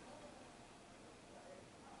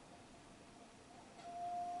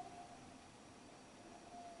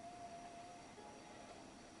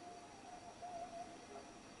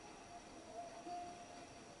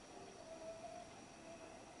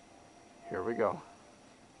 Here we go.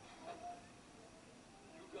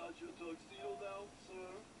 You got your tuxedo now, sir?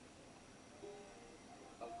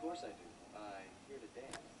 Of course I do. I'm here to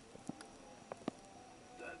dance.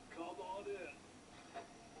 Then come on in.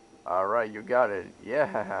 Alright, you got it.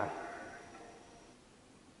 Yeah.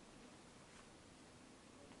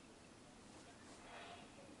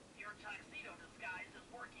 Your tuxedo disguise is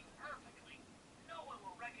working perfectly. No one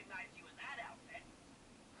will recognize you in that outfit.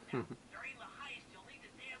 Now, during the heist, you'll need to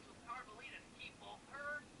dance with Carmelita to keep both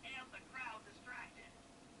her and the crowd distracted.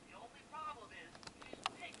 The only problem is, she's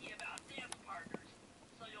picky about dance partners,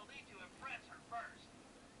 so you'll need to impress her first.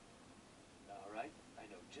 All right, I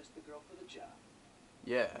know just the girl for the job.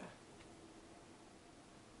 Yeah.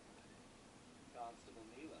 Constable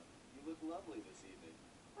Mila, you look lovely this evening.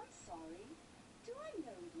 I'm sorry. Do I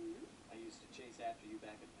know you? I used to chase after you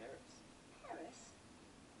back in Paris. Paris?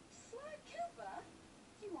 Sly Cooper?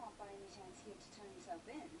 You aren't by any chance here to turn yourself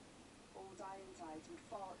in? Old Ironsides would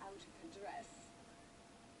fall out of her dress.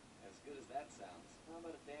 As good as that sounds, how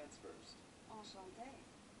about a dance first? Enchanté.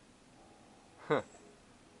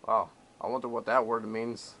 Wow. I wonder what that word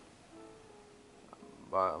means.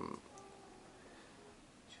 Try to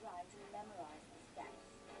memorize the steps.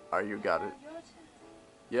 Alright, you got it. Now your turn.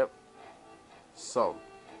 Yep. So,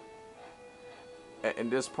 in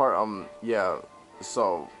this part, yeah.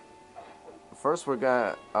 So, first we're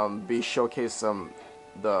gonna be showcase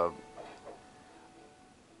the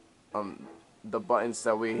the buttons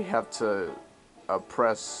that we have to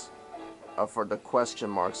press for the question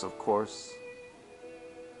marks, of course.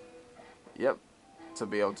 Yep, to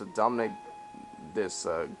be able to dominate this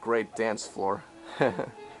great dance floor. Are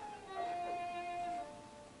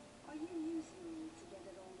you using me to get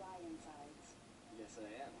at old Ironsides? Yes, I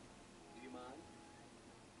am. Do you mind?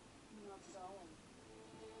 Not at all.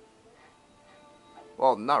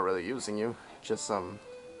 Well, not really using you, just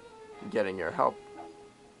getting your help.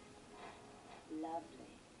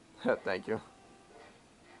 Lovely. Thank you.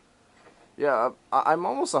 Yeah, I'm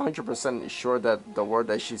almost 100% sure that the word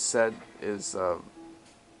that she said is a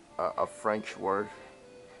French word.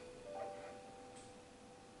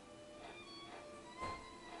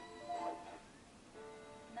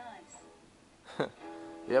 Nice.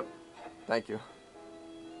 Yep, thank you.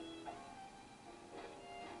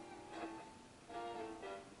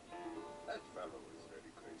 That fellow is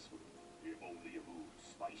very graceful. If only you moved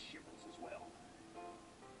spice shippers as well.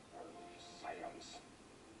 Silence.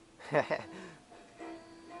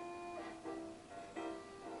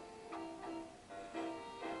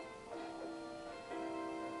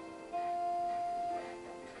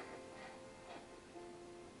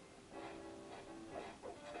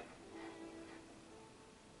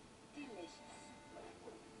 Delicious.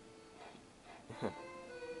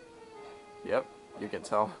 Yep, you can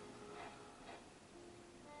tell.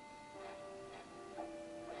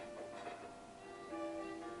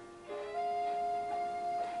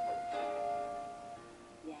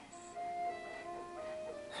 Yes.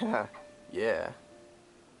 Yeah.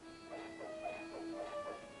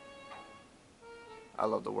 I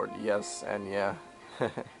love the word yes and yeah.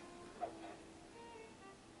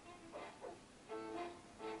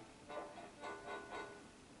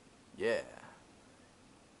 Yeah.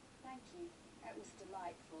 Thank you. That was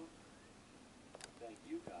delightful. Thank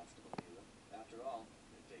you, Constable Neela. After all,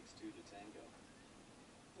 it takes two to tango.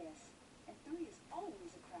 Yes, and three is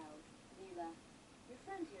always a crowd. Neela, your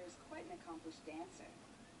friend here is quite an accomplished dancer.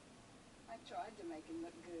 I tried to make him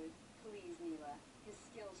look good. Please, Neela, his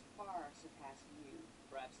skills far surpass you.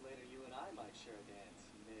 Perhaps later you and I might share a dance,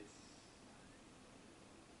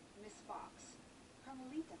 Miss Fox,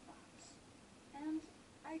 Carmelita Fox, and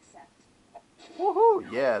I accept.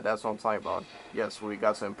 Woohoo! Yeah, that's what I'm talking about. Yes, we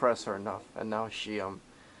got to impress her enough, and now she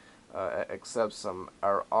accepts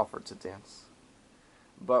our offer to dance.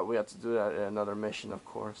 But we have to do that in another mission, of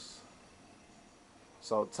course.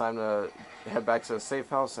 So time to head back to the safe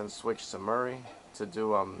house and switch to Murray to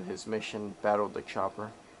do his mission, battle the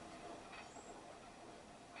chopper.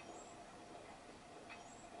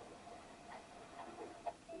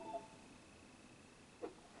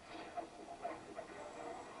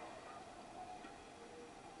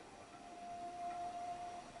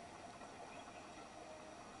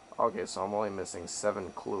 Okay, so I'm only missing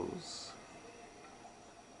 7 clues.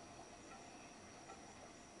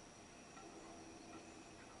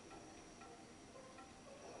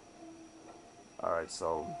 Alright,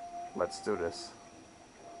 so let's do this.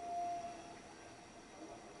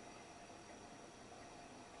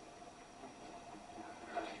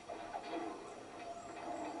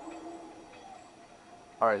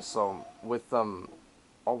 Alright, so with oh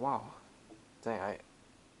wow. Dang,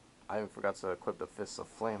 I even forgot to equip the Fists of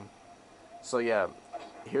Flame. So yeah,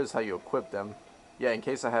 here's how you equip them. Yeah, in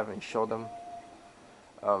case I haven't showed them.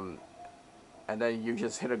 And then you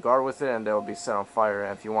just hit a guard with it and they'll be set on fire.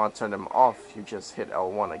 And if you want to turn them off, you just hit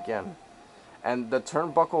L1 again. And the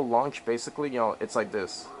turnbuckle launch, basically, it's like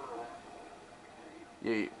this.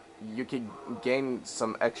 You can gain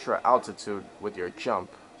some extra altitude with your jump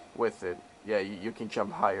with it. Yeah, you can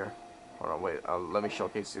jump higher. Hold on, wait. Let me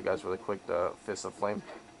showcase you guys really quick the Fist of Flame.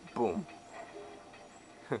 Boom.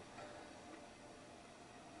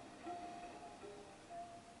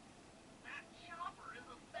 That chopper is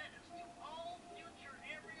a menace to all future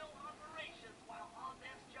aerial operations while on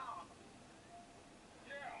this job.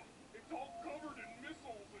 Yeah, it's all covered in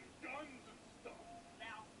missiles and guns and stuff.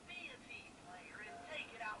 Now be a team player and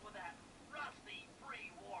take it out with that rusty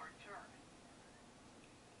pre-war turd.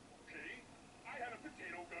 Okay, I had a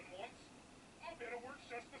potato gun once. I'll bet it works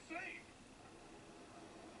just the same.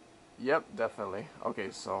 Yep, definitely. Okay,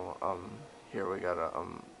 so here we gotta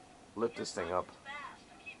lift this thing up. Fast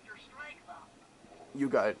to keep your strength up. You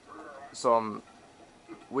got it. So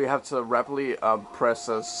we have to rapidly press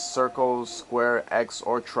a circle, square, X,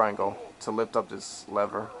 or triangle to lift up this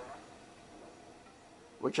lever.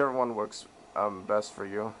 Whichever one works best for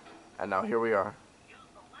you. And now here we are. Use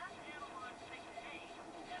the left analog stick to aim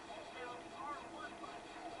and hold down the R1 button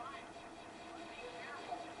to fire. But be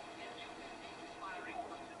careful. If you continue firing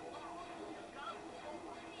for too long, your gun will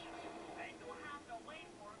overheat and you'll have to wait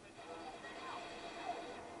for it to cool down.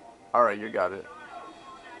 Alright, you got it. Start off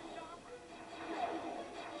on that chopper.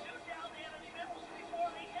 Shoot down the enemy missiles before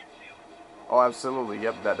they hit you. Oh, absolutely.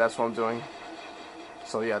 Yep, that's what I'm doing.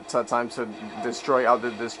 So yeah, time to destroy out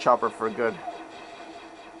this chopper for good.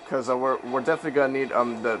 Because we're definitely gonna need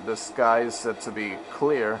the skies to be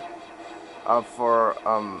clear for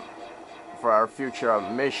our future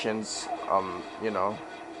missions.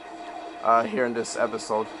 Here in this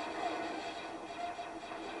episode.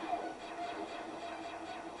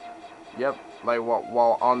 Yep, like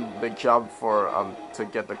while on the job for to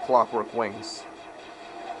get the Clockwerk wings.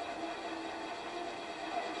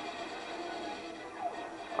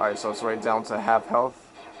 Alright, so it's right down to half health.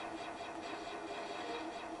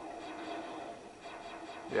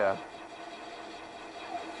 Yeah.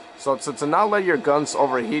 So to not let your guns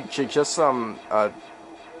overheat, you just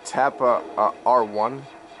tap R1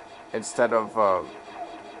 instead of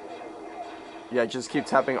yeah, just keep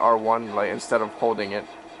tapping R1 like instead of holding it.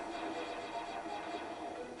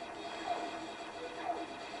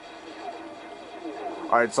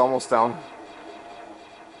 Alright, it's almost down.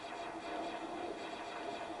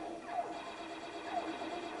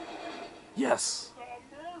 Yes. The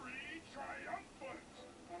Murray triumphant.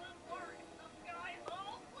 Good work. The sky's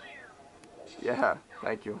all clear. Yeah,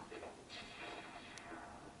 thank you.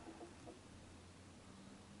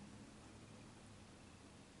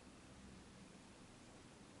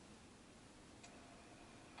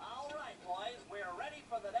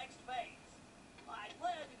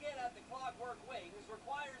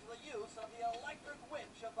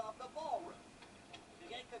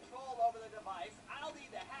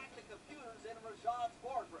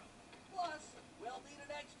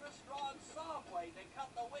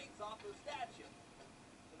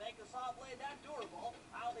 make a saw blade that durable,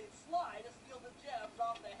 I'll need Sly to steal the gems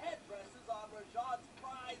off the headdresses on Rajan's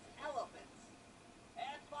prize elephants.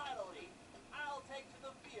 And finally, I'll take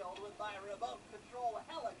to the field with my remote control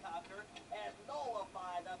helicopter and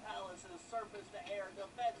nullify the palace's surface-to-air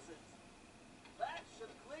defenses. That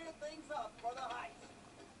should clear things up for the heist.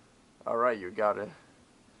 Alright, you got it.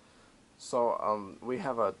 So, we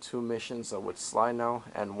have 2 missions with Sly now,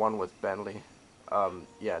 and 1 with Bentley.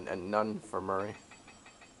 Yeah, and none for Murray.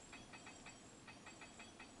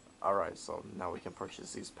 Alright, so now we can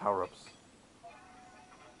purchase these power-ups.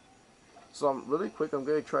 So, really quick, I'm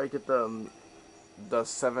gonna try to get the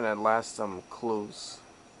 7 and last clues.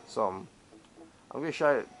 So, I'm gonna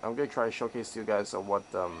try to showcase to you guys what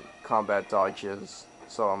combat dodge is.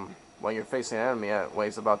 So, when you're facing an enemy, when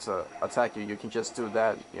he's about to attack you, you can just do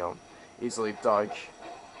that, you know, easily dodge.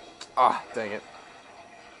 Ah, dang it.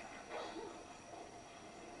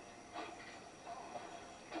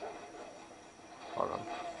 Hold on.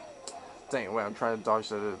 Dang it, wait, I'm trying to dodge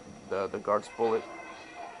the guard's bullet.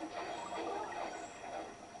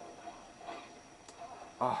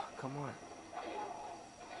 Oh, come on.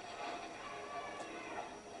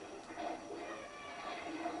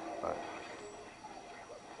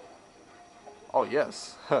 Oh,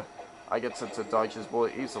 yes. I get to dodge his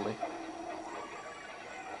bullet easily.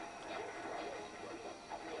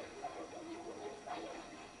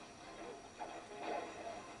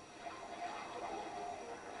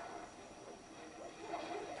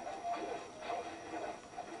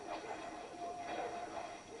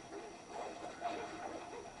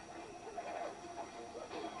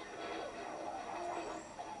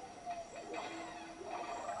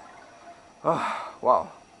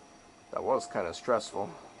 Wow. That was kind of stressful,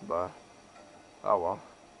 but oh well.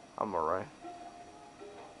 I'm alright.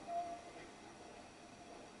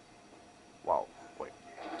 Wow, wait.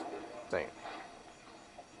 Dang it.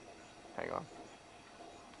 Hang on.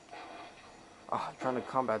 Oh, I'm trying to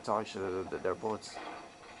combat dodge their bullets.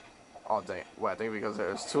 Oh, dang it. Wait, I think because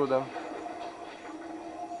there's 2 of them.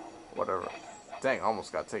 Whatever. Dang,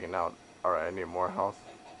 almost got taken out. Alright, I need more health.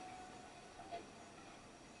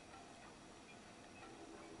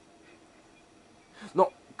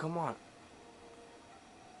 No, come on.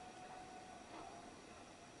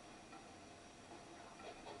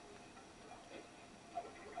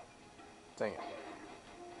 Dang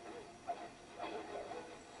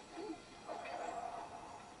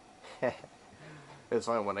it. It's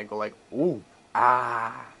funny when they go like, ooh,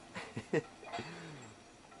 ah.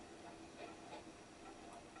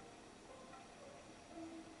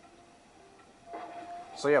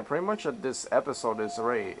 So yeah, pretty much this episode is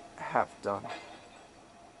already half done.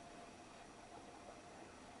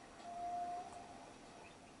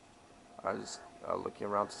 I was looking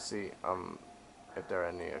around to see if there are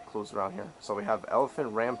any clues around here. So we have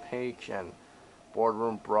Elephant Rampage and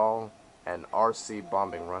Boardroom Brawl and RC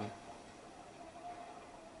Bombing Run.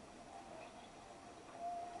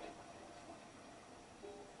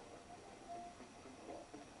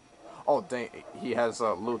 Oh dang, he has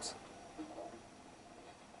loot.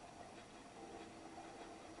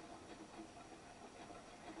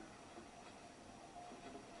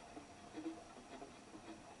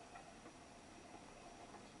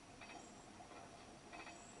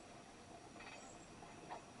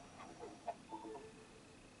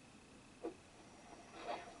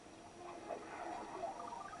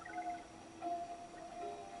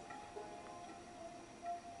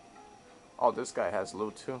 Oh, this guy has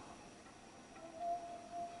loot too.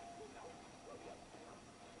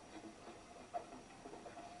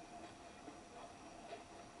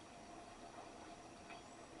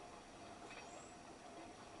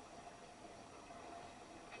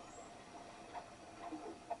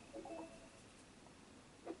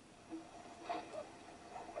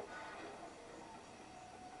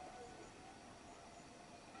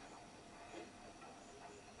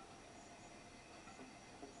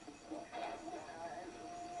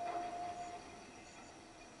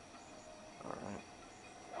 Alright.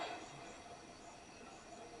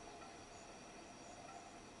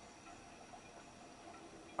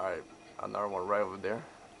 Alright, another one right over there.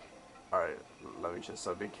 Alright, let me just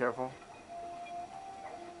be careful.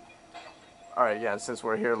 Alright, yeah, since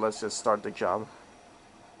we're here, let's just start the job.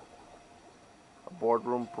 A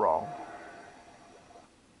boardroom brawl.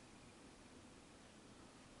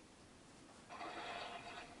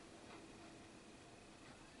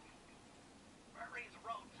 Murray's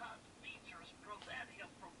rotund features prevent him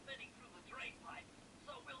from fitting through the drain pipe,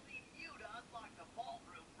 so we'll need you to unlock the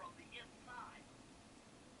ballroom from the inside.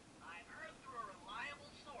 I heard through a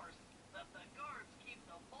reliable source that the guards keep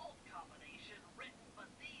the vault combination written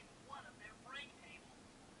beneath one of their break tables.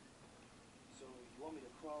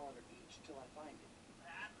 crawl under each till I find it.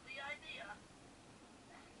 That's the idea.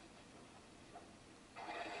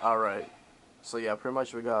 All right. So yeah, pretty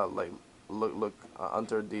much we gotta like look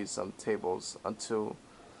under these tables until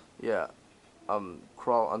yeah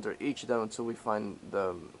crawl under each of them until we find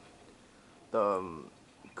the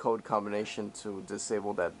code combination to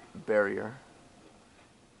disable that barrier.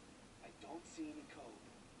 I don't see any code.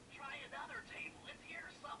 Try another table. It's here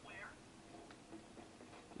somewhere.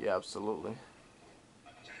 Yeah, absolutely.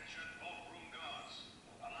 Attention, ballroom guards.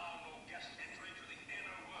 Allow no guest entry to the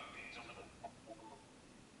inner workings of the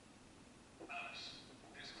palace.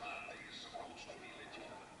 This party is supposed to be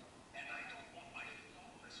legitimate, and I don't want my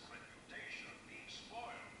flawless reputation being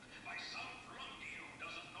spoiled by some flunky who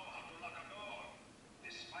doesn't know how to lock a door.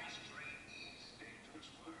 This spice train is dangerous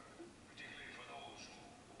work, particularly for those who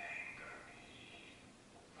anger me.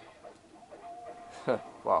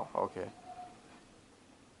 Wow. Okay.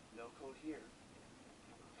 No code here.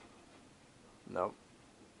 Nope.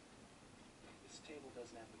 This table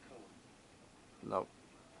doesn't have the code. Nope.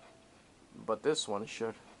 But this one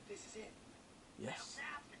should. This is it. Yes.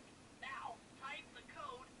 Fantastic. Now, type the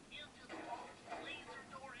code into the vault's laser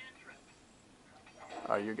door entrance.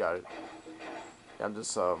 Alright, you got it. I'm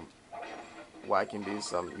just whacking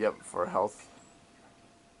these yep, for health.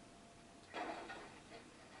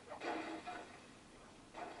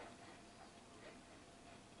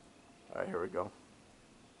 Alright, here we go.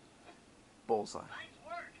 Bullseye. Nice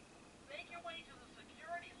work. Make your way to the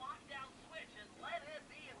security lockdown switch and let it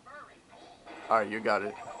be in Murray. Alright, you got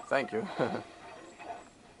it. Thank you.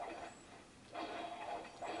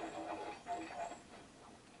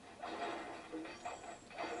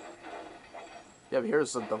 Yep,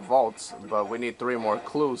 here's the vault, but we need 3 more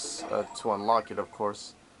clues to unlock it, of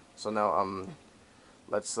course. So now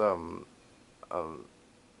let's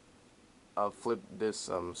flip this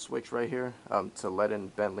switch right here to let in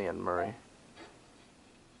Bentley and Murray.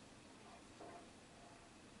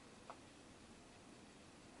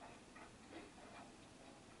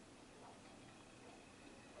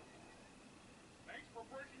 Thanks for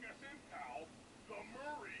breaking us in, pal. The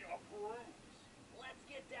Murray approves. Let's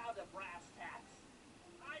get down to brass tacks.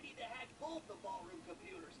 I need to hack both the ballroom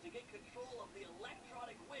computers to get control of the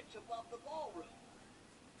electronic winch above the ballroom.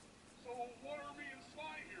 So what are me and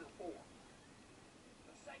Sly here for?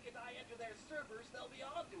 The second I enter their servers, they'll be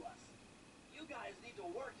on to us. You guys need to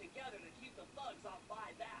work together to keep the thugs off my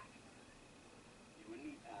back. You and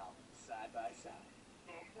me, pal. Side by side.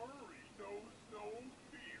 The Murray knows no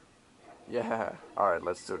fear. Yeah. Alright,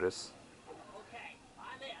 let's do this. Okay,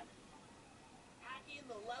 I'm in. Hacking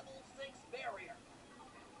the level 6 barrier.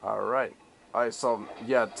 Alright. Alright, so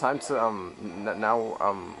yeah, time to now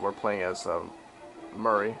we're playing as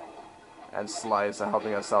Murray, and Sly is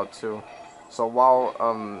helping us out too. So while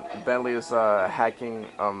Bentley is hacking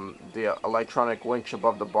the electronic winch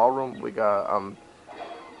above the ballroom, we got Almost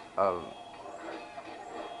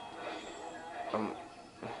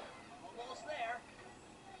there.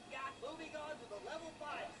 Got moving on to the level 5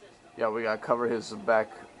 system. yeah, we gotta cover his back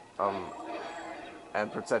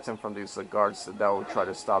and protect him from these guards that will try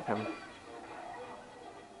to stop him.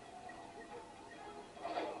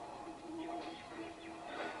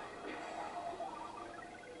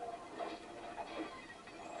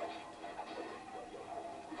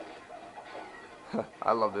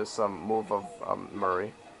 I love this move of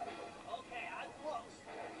Murray. Okay, I'm close.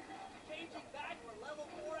 Changing back for level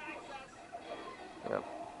 4 access. Yep.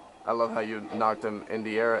 I love how you knocked them in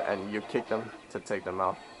the air and you kicked them to take them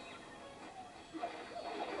out.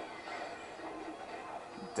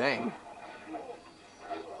 Dang.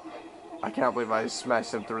 I can't believe I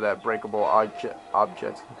smashed him through that breakable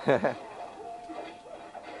object.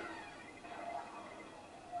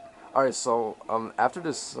 Alright, so after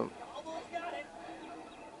this Almost got it.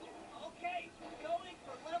 Okay, going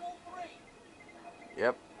for level 3.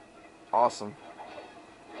 yep. Awesome.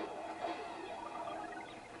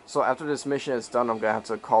 So after this mission is done, I'm gonna have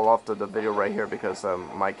to call off the video right here because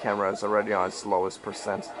my camera is already on its lowest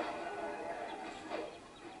percent.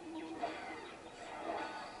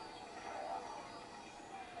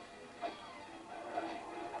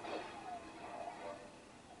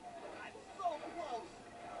 I'm so close.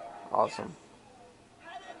 Awesome.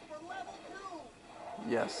 Headed for level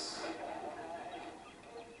 2. Yes.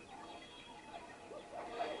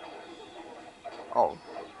 Oh,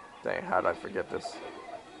 dang, how did I forget this?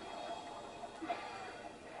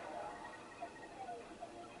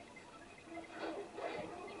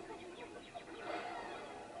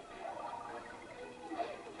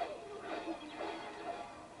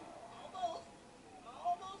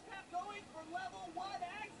 Almost have going for level 1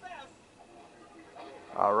 access.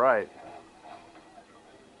 Alright.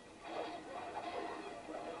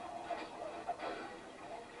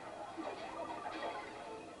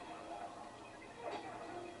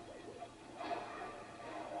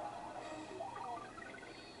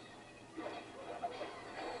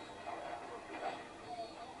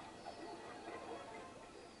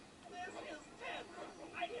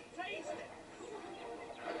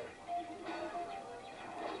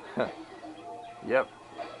 Yep.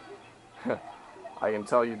 I can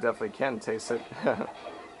tell you definitely can taste it.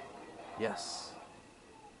 Yes.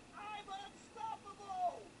 I'm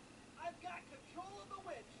unstoppable! I've got control of the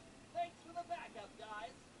winch. Thanks for the backup,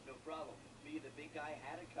 guys. No problem. Me and the big guy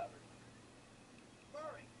had it covered.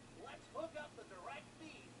 Murray, let's hook up the direct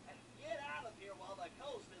feed and get out of here while the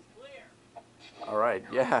coast is clear. Alright,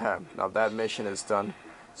 yeah. Now that mission is done.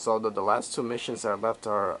 So the last two missions that are left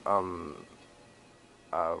are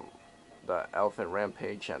the Elephant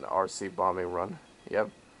Rampage and RC Bombing Run.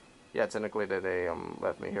 Yep. Yeah, technically they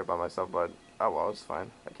left me here by myself, but oh well, it's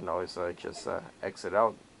fine. I can always just exit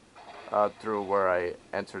out through where I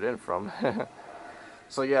entered in from.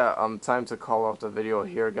 So yeah, time to call off the video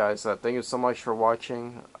here, guys. Thank you so much for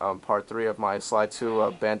watching part 3 of my Sly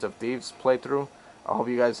 2 Band of Thieves playthrough. I hope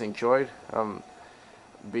you guys enjoyed.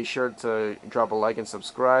 Be sure to drop a like and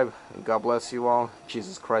subscribe. God bless you all.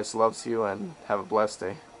 Jesus Christ loves you, and have a blessed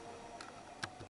day.